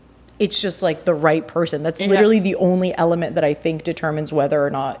it's just like the right person. That's literally the only element that I think determines whether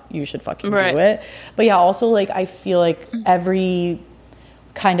or not you should fucking do it. But yeah, also like I feel like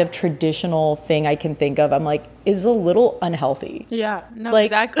kind of traditional thing I can think of, I'm like, is a little unhealthy. Yeah, no, like,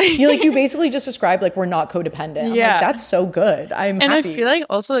 exactly. you basically just described like we're not codependent. I'm like, that's so good. I'm and happy. I feel like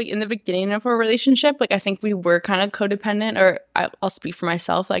also like in the beginning of our relationship, like I think we were kind of codependent, or I'll speak for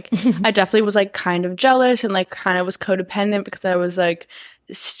myself. Like I definitely was like kind of jealous and like kind of was codependent because I was like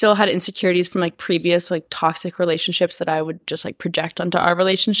still had insecurities from like previous like toxic relationships that I would just like project onto our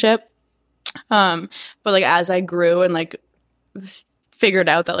relationship. But like as I grew and like figured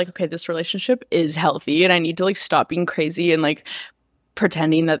out that like, okay, this relationship is healthy and I need to like stop being crazy and like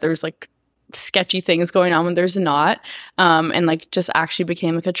pretending that there's like sketchy things going on when there's not, and like just actually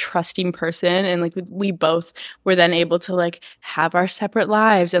became like a trusting person, and like we both were then able to like have our separate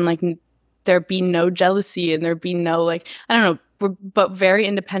lives, and like there be no jealousy and there be no like, I don't know, we're but very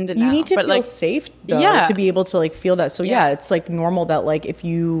independent now. You need to but feel like, safe though, to be able to like feel that. So yeah, it's like normal that like if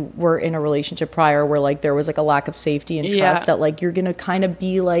you were in a relationship prior where like there was like a lack of safety and trust, that like you're gonna kind of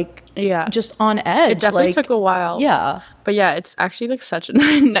be like just on edge. It definitely like, took a while. Yeah. But yeah, it's actually like such a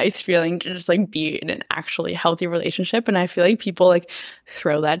nice feeling to just like be in an actually healthy relationship. And I feel like people like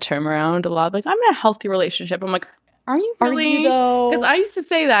throw that term around a lot. Like, I'm in a healthy relationship. I'm like, are you really? Because I used to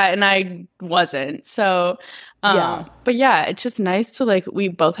say that and I wasn't. So but yeah, it's just nice to like, we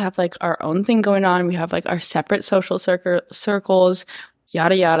both have like our own thing going on. We have like our separate social circles,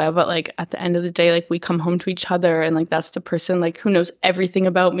 yada yada. But like at the end of the day, like we come home to each other, and like that's the person like who knows everything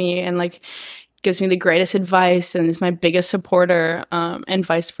about me and like gives me the greatest advice and is my biggest supporter, and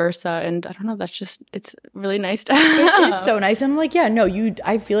vice versa. And I don't know, that's just, it's really nice to have. It's so nice. And I'm like,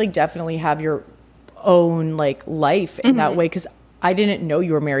 I feel like definitely have your own like life in that way, because I didn't know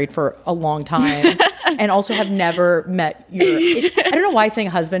you were married for a long time and also have never met I don't know why saying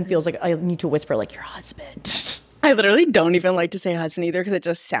husband feels like I need to whisper like your husband. I literally don't even like to say husband either because it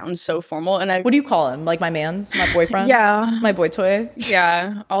just sounds so formal. And what do you call him? Like my boyfriend? Yeah. My boy toy?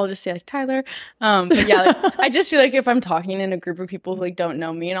 Yeah. I'll just say like Tyler. But yeah, like, I just feel like if I'm talking in a group of people who like don't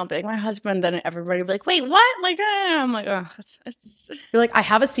know me and I'll be like my husband, then everybody will be like, wait, what? Like, I'm like, oh, it's... You're like, I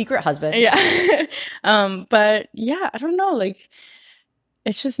have a secret husband. Yeah. But yeah, I don't know. Like,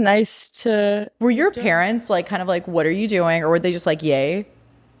 it's just nice to... Were your parents like kind of like, what are you doing? Or were they just like, yay?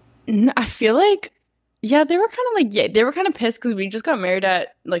 I feel like... Yeah, they were kind of like, they were kind of pissed because we just got married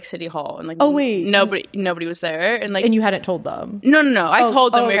at like City Hall, and like, oh wait, nobody was there, and like, and you hadn't told them. No, I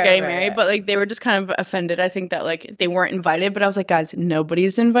told them we were getting married, but like they were just kind of offended. I think that like they weren't invited, but I was like, guys,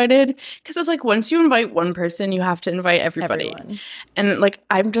 nobody's invited, because it's like once you invite one person, you have to invite everybody. And like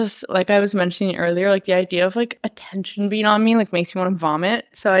I'm just like I was mentioning earlier, like the idea of like attention being on me like makes me want to vomit.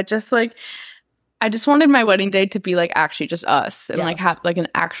 So I just wanted my wedding day to be like actually just us and like have like an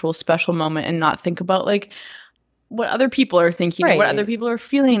actual special moment and not think about like what other people are thinking or what other people are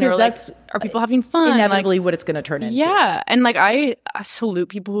feeling, because or like are people having fun, inevitably like, what it's going to turn into. Yeah. And like I salute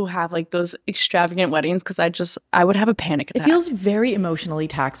people who have like those extravagant weddings, because I would have a panic attack. It feels very emotionally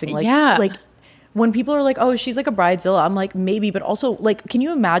taxing. Like when people are like, oh, she's like a bridezilla, I'm like, maybe, but also like, can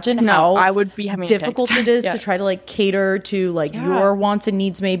you imagine how I would be having difficult it is to try to like cater to like your wants and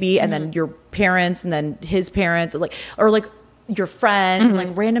needs maybe, and then your parents and then his parents, like, or like your friends and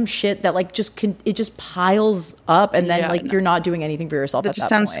like random shit that like it just piles up, and then you're not doing anything for yourself. That just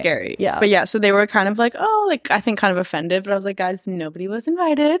sounds scary. Yeah. But yeah, so they were kind of like, oh, like I think kind of offended, but I was like, guys, nobody was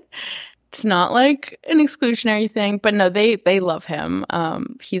invited. It's not like an exclusionary thing, but no, they love him.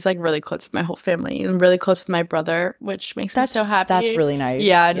 He's like really close with my whole family and really close with my brother, which makes me so happy. That's really nice.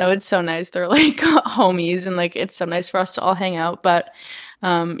 Yeah, no, it's so nice. They're like homies, and like it's so nice for us to all hang out. But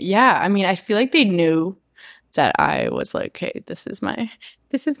yeah, I mean, I feel like they knew that I was like, hey, this is my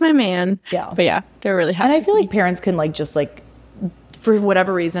man. Yeah. But yeah, they're really happy. And I feel like parents can like just like, for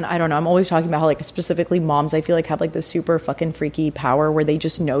whatever reason, I don't know, I'm always talking about how like specifically moms, I feel like have like this super fucking freaky power where they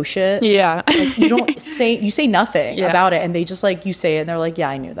just know shit. Yeah. Like you say nothing about it, and they just like, you say it and they're like, yeah,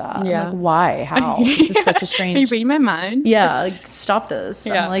 I knew that. Yeah. I'm like, why? How? This is such a strange... Are you reading my mind? Yeah, like stop this.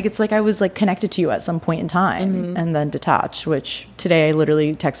 Yeah. I'm like, it's like I was like connected to you at some point in time and then detached, which today I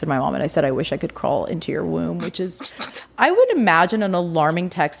literally texted my mom and I said, I wish I could crawl into your womb, which is, I would imagine, an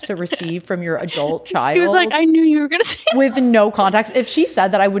alarming text to receive from your adult child. She was like, I knew you were going to say with no context. If she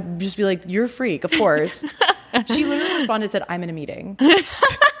said that, I would just be like, you're a freak, of course. She literally responded and said, I'm in a meeting.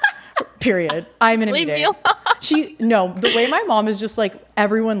 Period. I'm in a meeting. The way my mom is just like,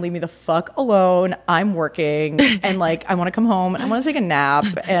 everyone leave me the fuck alone. I'm working and like, I want to come home and I want to take a nap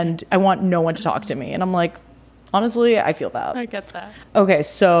and I want no one to talk to me. And I'm like, honestly, I feel that. I get that. Okay.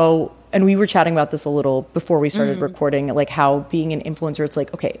 So, and we were chatting about this a little before we started recording, like how being an influencer, it's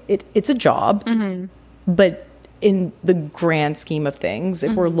like, okay, it's a job, but in the grand scheme of things,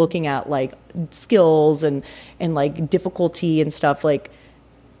 if we're looking at like skills and like difficulty and stuff, like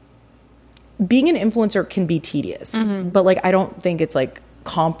being an influencer can be tedious, but like I don't think it's like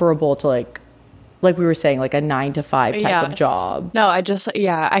comparable to like we were saying, like a 9-to-5 type of job. No, I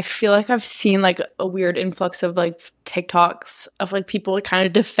feel like I've seen like a weird influx of like TikToks of like people like, kind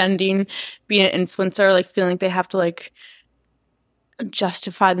of defending being an influencer, like feeling like they have to like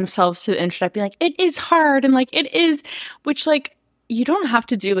justify themselves to the internet, being like, it is hard and like it is, which like you don't have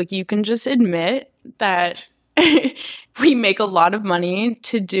to do. Like you can just admit that we make a lot of money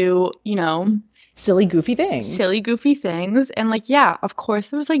to do, you know, silly goofy things. And like, yeah, of course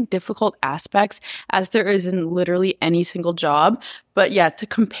there's like difficult aspects as there is in literally any single job, but yeah, to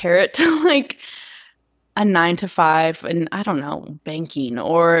compare it to like a 9-to-5 and I don't know, banking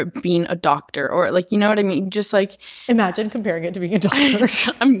or being a doctor or like, you know what I mean? Just like imagine comparing it to being a doctor.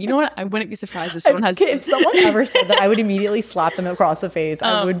 You know what? I wouldn't be surprised if someone if someone ever said that, I would immediately slap them across the face.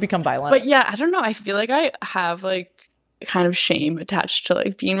 I would become violent. But yeah, I don't know. I feel like I have like kind of shame attached to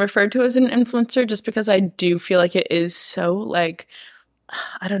like being referred to as an influencer, just because I do feel like it is so like,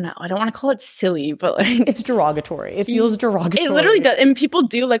 I don't know. I don't want to call it silly, but like it's derogatory. It feels derogatory. It literally does. And people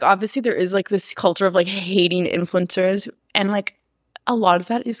do like, obviously there is like this culture of like hating influencers, and like a lot of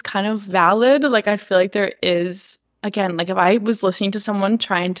that is kind of valid. Like I feel like there is, again, like if I was listening to someone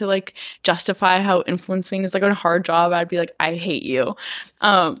trying to like justify how influencing is like a hard job, I'd be like, I hate you.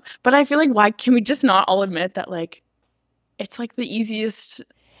 But I feel like, why can we just not all admit that like it's like the easiest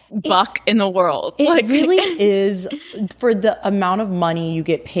buck in the world? It like, really is, for the amount of money you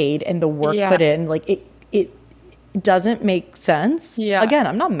get paid and the work put in. Like it doesn't make sense. Yeah. Again,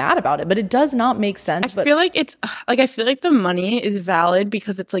 I'm not mad about it, but it does not make sense. I feel like it's like, I feel like the money is valid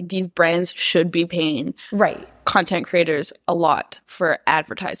because it's like these brands should be paying content creators a lot for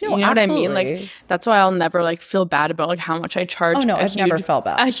advertising. No, you know absolutely. what I mean? Like that's why I'll never like feel bad about like how much I charge. Oh no, I've never felt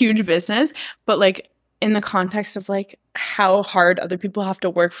bad. A huge business, but like in the context of like how hard other people have to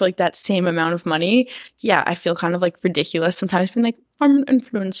work for like that same amount of money, yeah, I feel kind of like ridiculous sometimes being like, I'm an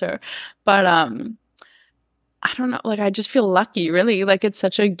influencer. But I don't know, like I just feel lucky, really. Like it's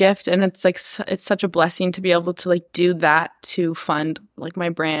such a gift, and it's like it's such a blessing to be able to like do that to fund like my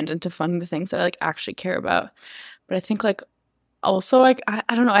brand and to fund the things that I like actually care about. But I think like also like I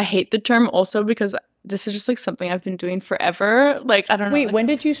don't know, I hate the term also because this is just like something I've been doing forever. Like I don't know. Wait, like, when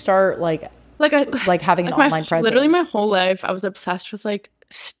did you start like having an online presence? Literally my whole life I was obsessed with like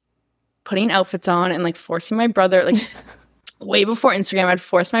putting outfits on and like forcing my brother, like way before Instagram, I'd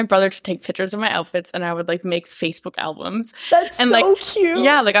force my brother to take pictures of my outfits and I would like make Facebook albums. That's and, so like, cute.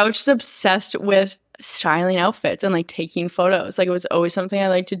 Yeah, like I was just obsessed with styling outfits and like taking photos. Like it was always something I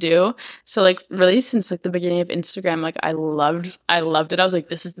liked to do. So like really since like the beginning of Instagram, like I loved it. I was like,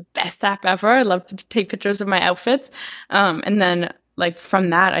 this is the best app ever. I love to take pictures of my outfits. And then like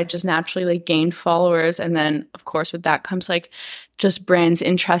from that, I just naturally like gained followers. And then of course with that comes like just brands'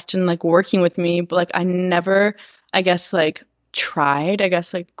 interest in like working with me. But like I never, I guess like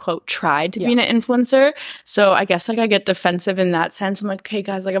quote tried to be an influencer. So I guess like I get defensive in that sense. I'm like, okay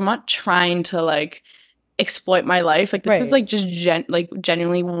guys, like I'm not trying to like exploit my life. Like this is like just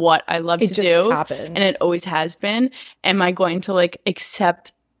genuinely what I love to do. Happened. And it always has been. Am I going to like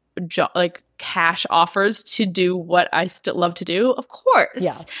accept like cash offers to do what I still love to do? Of course.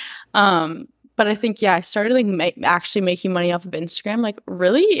 Yeah. But I think, I started like actually making money off of Instagram, like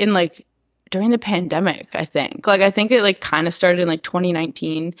really in like during the pandemic, I think. Like, I think it like kind of started in like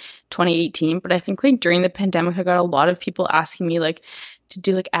 2019, 2018. But I think like during the pandemic, I got a lot of people asking me like to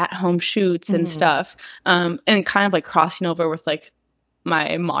do like at-home shoots and stuff. And kind of like crossing over with like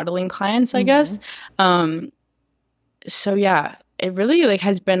my modeling clients, I guess. So yeah, it really like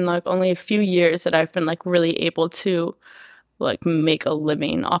has been like only a few years that I've been like really able to like make a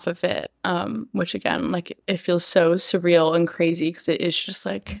living off of it. Which again, like it feels so surreal and crazy because it is just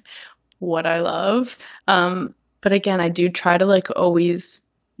like what I love. But again, I do try to like always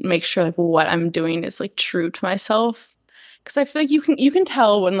make sure like what I'm doing is like true to myself. Cause I feel like you can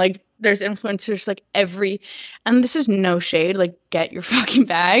tell when like there's influencers like and this is no shade, like get your fucking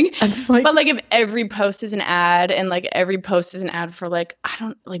bag. But like if every post is an ad and like every post is an ad for like, I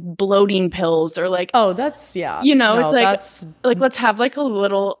don't like bloating pills or like, oh, that's you know, no, it's like, that's like, let's have like a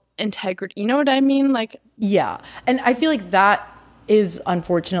little integrity. You know what I mean? Like, yeah. And I feel like that is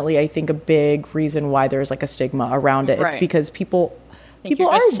unfortunately, I think, a big reason why there's like a stigma around it. It's because people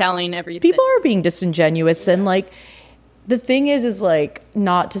are selling everything. People are being disingenuous and like the thing is like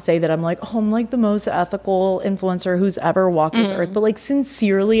not to say that I'm like, oh, I'm like the most ethical influencer who's ever walked this earth, but like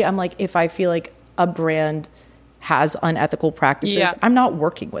sincerely, I'm like, if I feel like a brand has unethical practices, Yeah. I'm not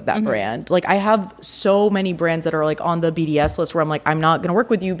working with that brand. Like I have so many brands that are like on the BDS list where I'm like, I'm not going to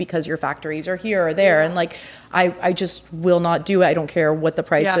work with you because your factories are here or there. And like, I just will not do it. I don't care what the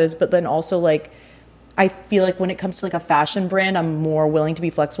price is. But then also like, I feel like when it comes to like a fashion brand, I'm more willing to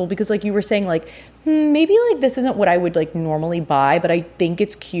be flexible because like you were saying like, maybe like this isn't what I would like normally buy, but I think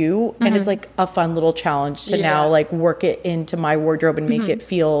it's cute and it's like a fun little challenge to now like work it into my wardrobe and make it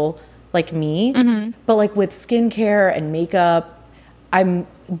feel like me. But like with skincare and makeup, I'm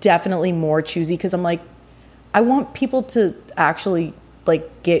definitely more choosy because I'm like, I want people to actually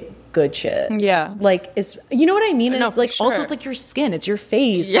like get good shit. Yeah. Like it's, you know what I mean? It's like also it's like your skin, it's your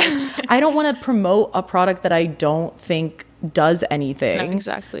face. Yeah. Like, I don't want to promote a product that I don't think does anything. No,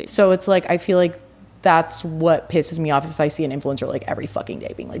 exactly. So it's like I feel like that's what pisses me off if I see an influencer like every fucking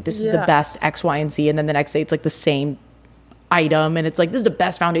day being like, this is the best X, Y, and Z, and then the next day it's like the same item and it's like, this is the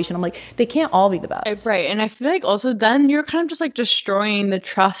best foundation. I'm like, they can't all be the best. Right. And I feel like also then you're kind of just like destroying the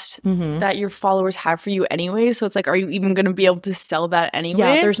trust that your followers have for you anyway. So it's like, are you even going to be able to sell that anyway?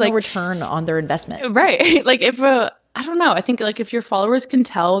 Yeah, there's like, no return on their investment. Right. Like if I don't know, I think like if your followers can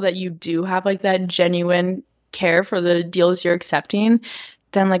tell that you do have like that genuine care for the deals you're accepting,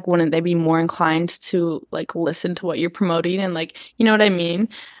 then like wouldn't they be more inclined to like listen to what you're promoting and like, you know what I mean?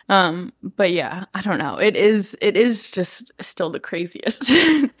 But yeah, I don't know. It is just still the craziest.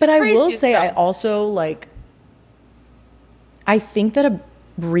 But I will say I also like, I think that a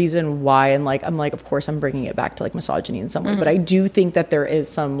reason why, and like, I'm like, of course I'm bringing it back to like misogyny in some way, but I do think that there is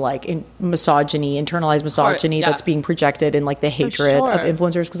some like misogyny, internalized misogyny that's being projected in like the hatred of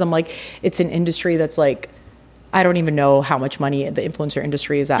influencers. Cause I'm like, it's an industry that's like, I don't even know how much money the influencer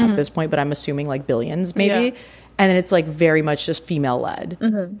industry is at this point, but I'm assuming like billions maybe. Yeah. And then it's like very much just female led.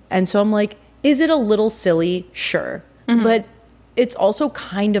 And so I'm like, is it a little silly? Sure. But it's also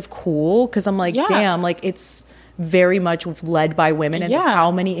kind of cool because I'm like, damn, like it's very much led by women. And how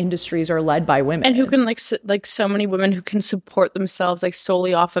many industries are led by women? And who can like so many women who can support themselves like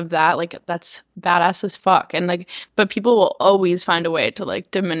solely off of that. Like that's badass as fuck. And like, but people will always find a way to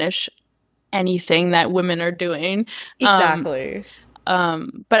like diminish anything that women are doing. Exactly.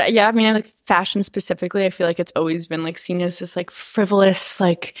 But yeah, I mean, like fashion specifically, I feel like it's always been like seen as this like frivolous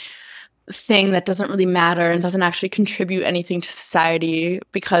like thing that doesn't really matter and doesn't actually contribute anything to society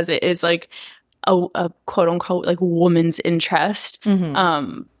because it is like a quote unquote like woman's interest.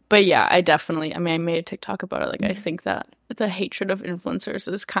 But yeah, I made a TikTok about it. Like I think that the hatred of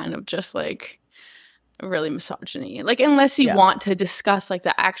influencers is kind of just like really misogyny. Like unless you want to discuss like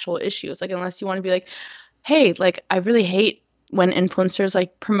the actual issues, like unless you want to be like, hey, like I really hate when influencers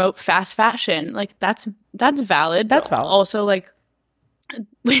like promote fast fashion, like that's valid. That's valid. Also, like,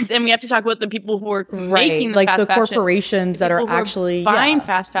 then we have to talk about the people who are making the like fast the fashion, corporations that are actually buying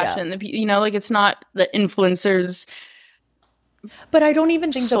fast fashion. You know, like it's not the influencers. But I don't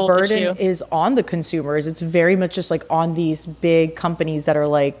even think the burden is on the consumers. It's very much just like on these big companies that are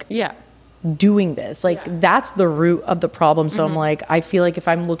like, doing this. Like that's the root of the problem. So I'm like, I feel like if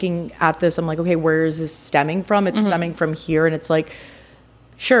I'm looking at this, I'm like, okay, where is this stemming from? It's stemming from here. And it's like,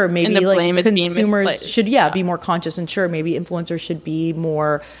 sure, maybe like consumers should be more conscious, and sure, maybe influencers should be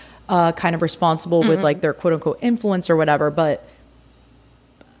more kind of responsible with like their quote unquote influence or whatever, but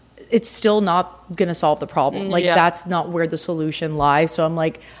it's still not going to solve the problem. Like that's not where the solution lies. So I'm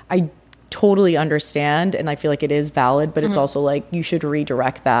like, I totally understand, and I feel like it is valid, but it's also like you should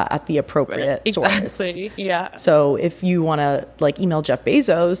redirect that at the appropriate source. Yeah. So if you want to like email Jeff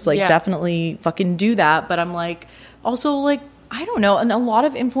Bezos, like definitely fucking do that. But I'm like, also like, I don't know. And a lot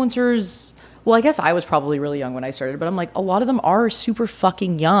of influencers, well, I guess I was probably really young when I started, but I'm like, a lot of them are super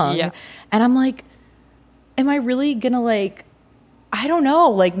fucking young. Yeah. And I'm like, am I really gonna like, I don't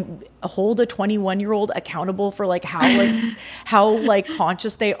know, like hold a 21-year-old accountable for like how like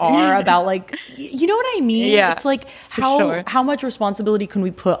conscious they are about like, you know what I mean? Yeah, it's like how much responsibility can we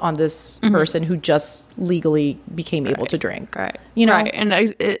put on this person who just legally became able to drink? Right. You know? Right. And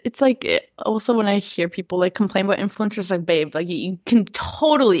it's like also when I hear people like complain about influencers, like babe, like you can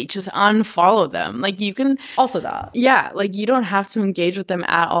totally just unfollow them. Like you can also that. Yeah. Like you don't have to engage with them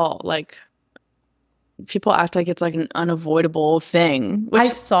at all. Like people act like it's like an unavoidable thing. I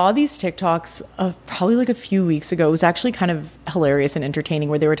saw these TikToks of probably like a few weeks ago. It was actually kind of hilarious and entertaining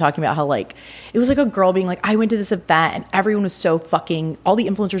where they were talking about how like, it was like a girl being like, I went to this event and everyone was so fucking, all the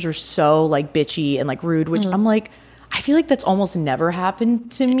influencers were so like bitchy and like rude, which I'm like, I feel like that's almost never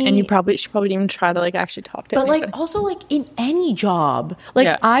happened to me. And you probably should even try to like actually talk to anybody. Like also like in any job,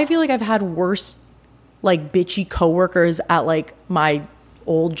 like I feel like I've had worse like bitchy coworkers at like my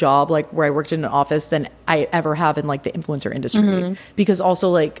old job, like where I worked in an office, than I ever have in like the influencer industry. Because also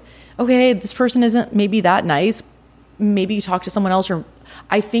like, okay, this person isn't maybe that nice. Maybe you talk to someone else. Or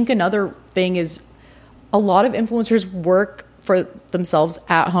I think another thing is a lot of influencers work for themselves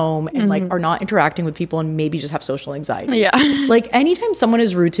at home and like are not interacting with people and maybe just have social anxiety. Yeah. Like anytime someone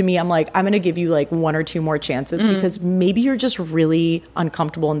is rude to me, I'm like, I'm going to give you like 1 or 2 more chances because maybe you're just really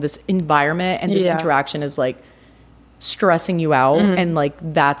uncomfortable in this environment and this interaction is like stressing you out. And like,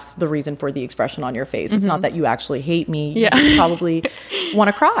 that's the reason for the expression on your face. It's not that you actually hate me. You just probably want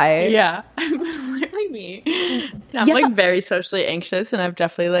to cry. Yeah. Literally me. I'm like very socially anxious, and I've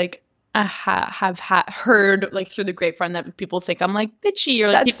definitely like, I have heard like through the grapevine that people think I'm like bitchy,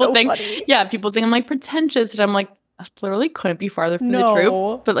 or like people think I'm like pretentious, and I'm like, I literally couldn't be farther from the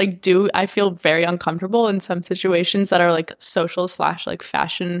truth. But like, I feel very uncomfortable in some situations that are like social / like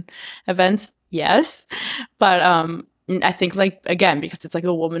fashion events? Yes. But I think like, again, because it's like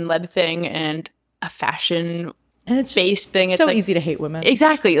a woman-led thing and a fashion and it's based thing, so it's like, easy to hate women.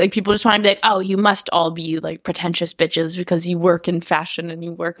 Exactly. Like people just want to be like, oh, you must all be like pretentious bitches because you work in fashion and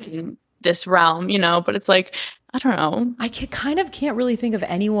you work in this realm, you know? But it's like, I don't know. I can't really think of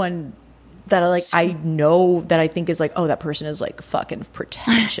anyone that I know that I think is like, oh, that person is like fucking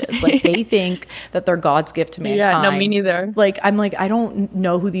pretentious. Like they think that they're God's gift to mankind. Yeah, no, me neither. Like I'm like, I don't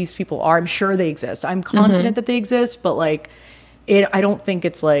know who these people are. I'm sure they exist. I'm confident that they exist, but like I don't think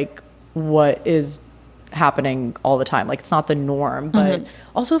it's like what is happening all the time. Like it's not the norm. But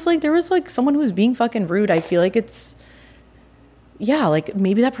also if like there was like someone who was being fucking rude, I feel like it's like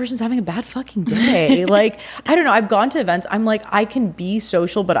maybe that person's having a bad fucking day. Like I don't know, I've gone to events, I'm like, I can be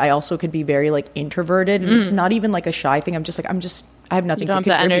social, but I also could be very like introverted, and it's not even like a shy thing. I'm just like, I have nothing to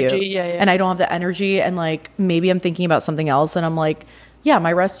contribute. Energy. And I don't have the energy, and like maybe I'm thinking about something else, and I'm like, yeah,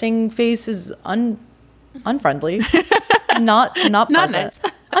 my resting face is unfriendly. not pleasant. Not nice.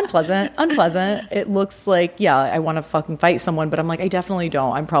 unpleasant. It looks like, yeah, I want to fucking fight someone, but I'm like, I definitely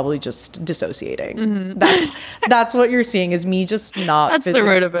don't. I'm probably just dissociating. That's what you're seeing, is me just not. That's the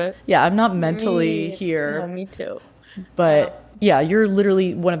root of it. Yeah, I'm not mentally here. Yeah, me too. But yeah, you're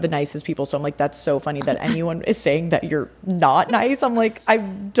literally one of the nicest people. So I'm like, that's so funny that anyone is saying that you're not nice. I'm like, I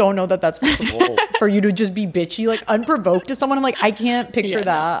don't know that that's possible for you to just be bitchy, like unprovoked to someone. I'm like, I can't picture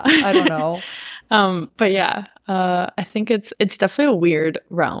that. I don't know. But yeah, I think it's definitely a weird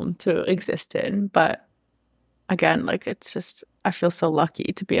realm to exist in. But again, like it's just, I feel so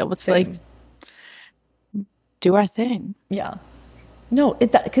lucky to be able to like do our thing. Yeah. No,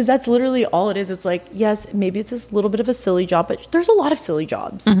 because that's literally all it is. It's like, yes, maybe it's this little bit of a silly job, but there's a lot of silly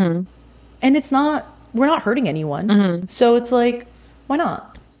jobs. And we're not hurting anyone. So it's like, why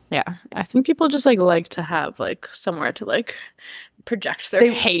not? Yeah. I think people just like to have like somewhere to like project their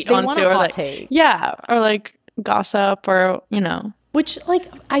hate onto, or like take. Yeah, or like gossip, or you know, which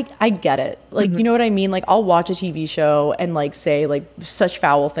like I get it, like you know what I mean, like I'll watch a TV show and like say like such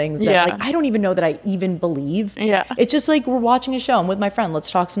foul things that like I don't even know that I even believe. It's just like we're watching a show, I'm with my friend, let's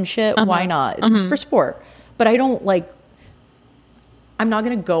talk some shit. Why not? It's for sport. But I'm not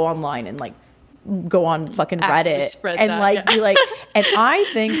gonna go online and like go on fucking Reddit and like be like, and I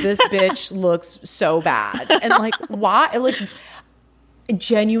think this bitch looks so bad, and like why, like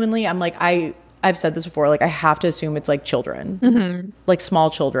genuinely, I'm like, I've said this before, like I have to assume it's like children, like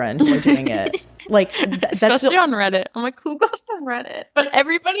small children who are doing it. Like especially on Reddit. I'm like, who goes on Reddit? But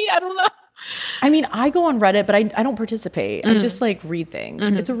everybody, I don't know. I mean, I go on Reddit, but I don't participate. I just like read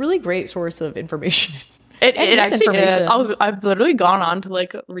things. It's a really great source of information. It actually is. I've literally gone on to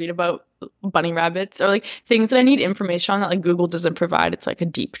like read about bunny rabbits or like things that I need information on that like Google doesn't provide. It's like a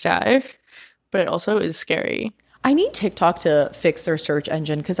deep dive, but it also is scary. I need TikTok to fix their search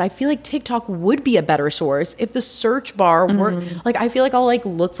engine, because I feel like TikTok would be a better source if the search bar were like, I feel like I'll like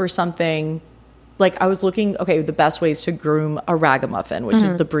look for something. Like I was looking, okay, the best ways to groom a ragamuffin, which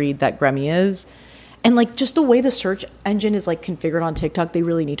is the breed that Grammy is. And like just the way the search engine is like configured on TikTok, they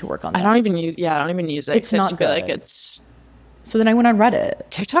really need to work on that. I don't even use it. It's not good. I feel like it's. So then I went on Reddit.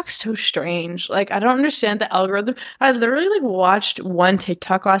 TikTok's so strange. Like I don't understand the algorithm. I literally like watched one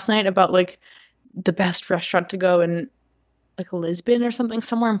TikTok last night about like the best restaurant to go in like Lisbon or something,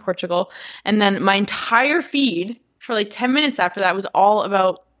 somewhere in Portugal. And then my entire feed for like 10 minutes after that was all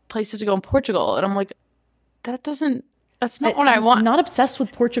about places to go in Portugal. And I'm like, that's not what I want. I'm not obsessed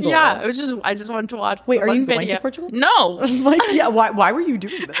with Portugal. Yeah, I just wanted to watch. Wait, are you going to Portugal? No. Like, yeah, why were you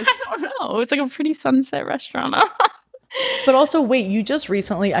doing this? I don't know. It was like a pretty sunset restaurant. But also, wait, you just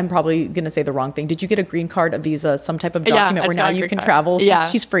recently, I'm probably going to say the wrong thing. Did you get a green card, a visa, some type of document where now you can travel? Yeah.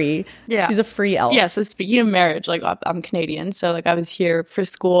 She's free. Yeah. She's a free elf. Yeah. So speaking of marriage, like I'm Canadian. So like I was here for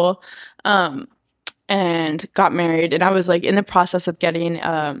school. and got married. And I was like in the process of getting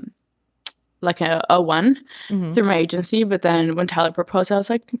like a one through my agency. But then when Tyler proposed, I was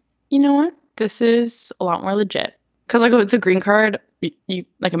like, you know what? This is a lot more legit. Because like with the green card, you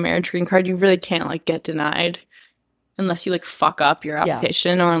like a marriage green card, you really can't like get denied unless you like fuck up your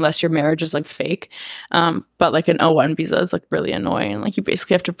application or unless your marriage is like fake. But like an O1 visa is like really annoying. Like you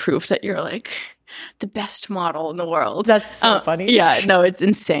basically have to prove that you're like the best model in the world. That's so funny. Yeah, no, it's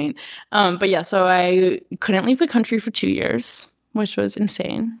insane. But yeah, so I couldn't leave the country for 2 years, which was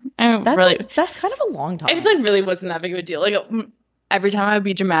insane. That's kind of a long time. It like really wasn't that big of a deal. Like every time I would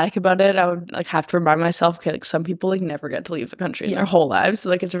be dramatic about it, I would like have to remind myself, okay, like some people like never get to leave the country in their whole lives. So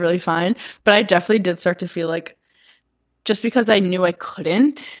like it's really fine. But I definitely did start to feel like just because I knew I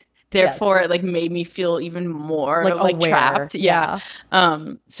couldn't, therefore it like made me feel even more like trapped. Yeah.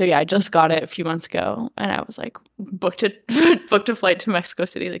 So yeah, I just got it a few months ago and I was like booked a flight to Mexico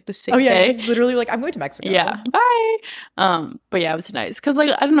City like the same day. Literally like I'm going to Mexico. Yeah. Bye. But yeah, it was nice. Cause like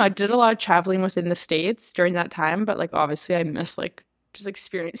I don't know, I did a lot of traveling within the States during that time, but like obviously I miss like just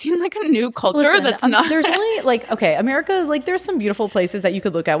experiencing like a new culture that's not there's only like okay, America is like there's some beautiful places that you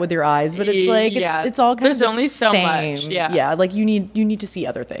could look at with your eyes, but it's like it's all kind there's of only so much. Yeah, like you need to see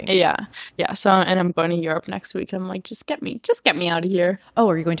other things. Yeah. So and I'm going to Europe next week. I'm like, just get me out of here. Oh,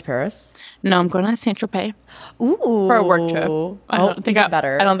 are you going to Paris? No, I'm going to Saint-Tropez. Ooh, for a work trip. I don't think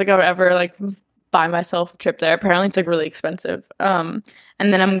I would ever like buy myself a trip there. Apparently it's like really expensive. And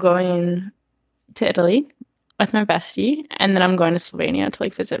then I'm going to Italy with my bestie, and then I'm going to Slovenia to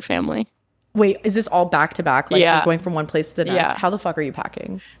like visit family. Wait, is this all back to back? Like you're going from one place to the next? Yeah. How the fuck are you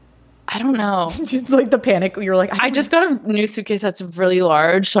packing? I don't know. It's like the panic. You're like, I just got a new suitcase that's really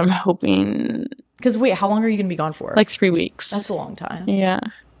large, so I'm hoping. Because wait, how long are you gonna be gone for? Like 3 weeks. That's a long time. Yeah.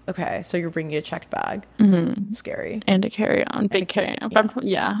 Okay, so you're bringing a checked bag. Scary. And a carry-on, big carry-on.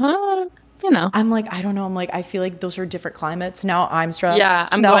 You know, I'm like, I don't know. I'm like, I feel like those are different climates. Now I'm stressed. Yeah,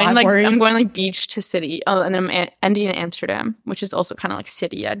 I'm worried. I'm going like beach to city. Oh, and then I'm ending in Amsterdam, which is also kind of like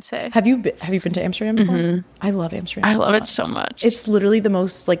city, I'd say. Have you been to Amsterdam before? I love Amsterdam. I love it so much. It's literally the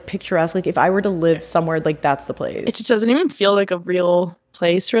most like picturesque. Like if I were to live somewhere, like that's the place. It just doesn't even feel like a real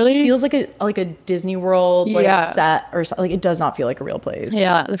place, really. It feels like a Disney World like set or something. Like it does not feel like a real place.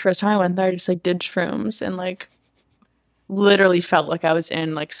 Yeah, the first time I went there, I just like did shrooms and like literally felt like I was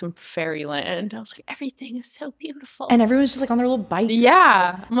in like some fairyland. I was like, everything is so beautiful, and everyone's just like on their little bikes.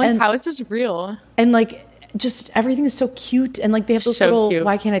 Yeah, I'm like, how is this real? And like, just everything is so cute, and like they have those cute.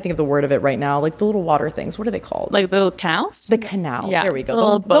 Why can't I think of the word of it right now? Like the little water things. What are they called? Like the little canals. The canal. Yeah, there we go. The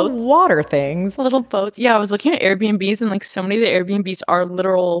little boats. The water things. The little boats. Yeah, I was looking at Airbnbs, and like so many of the Airbnbs are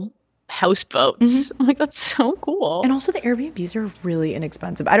literal houseboats. I'm like, that's so cool. And also the Airbnbs are really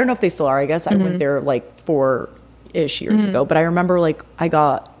inexpensive. I don't know if they still are. I guess I went there like 4-ish years ago, but I remember like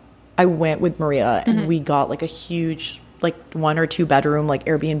I went with Maria and we got like a huge like 1 or 2 bedroom like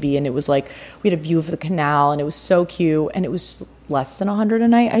Airbnb, and it was like we had a view of the canal and it was so cute, and it was less than 100 a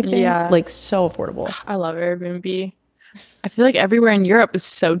night, I think. Yeah, like so affordable. I love Airbnb. I feel like everywhere in Europe is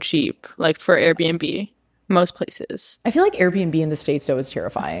so cheap, like for Airbnb. Most places. I feel like Airbnb in the States, though, is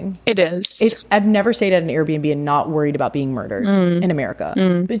terrifying. It is. I've never stayed at an Airbnb and not worried about being murdered in America.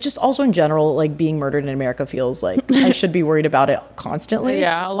 But just also in general, like being murdered in America feels like I should be worried about it constantly.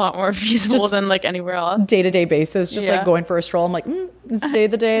 Yeah, a lot more feasible than like anywhere else. Day-to-day basis, just like going for a stroll. I'm like, it's today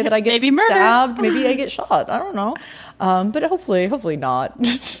the day that I get stabbed. Maybe I get shot. I don't know. But hopefully not.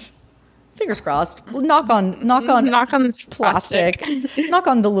 Fingers crossed. Knock on this plastic. Knock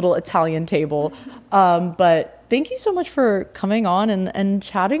on the little Italian table. But thank you so much for coming on and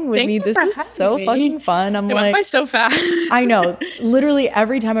chatting with me. This is so fucking fun. It went by so fast. I know. Literally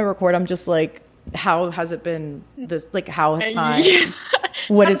every time I record, I'm just like, how has it been? This like how has time?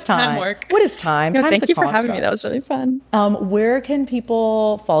 What is time? What is time? No, thank you for having me. That was really fun. Where can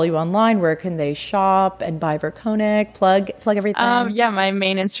people follow you online? Where can they shop and buy Vrckovnik? Plug everything. Yeah, my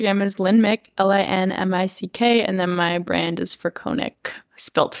main Instagram is Linmick, LINMICK, and then my brand is Vrckovnik,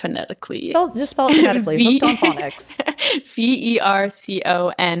 spelled phonetically. Just spell it phonetically. Hooked on phonics.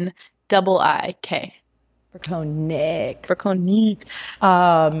 VERCONIK. Vrckovnik.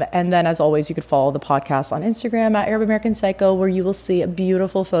 And then, as always, you could follow the podcast on Instagram at Arab American Psycho, where you will see a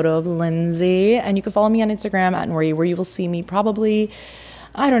beautiful photo of Lindsay. And you can follow me on Instagram at Nori, where you will see me probably,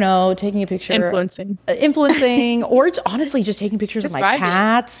 I don't know, taking a picture. Influencing, or honestly, just taking pictures of my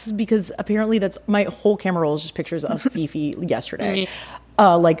cats, because apparently that's my whole camera roll is just pictures of Fifi yesterday.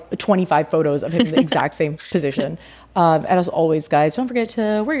 Like 25 photos of him in the exact same position. And as always, guys, don't forget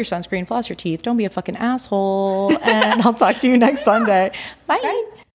to wear your sunscreen, floss your teeth, don't be a fucking asshole, and I'll talk to you next Sunday. Bye.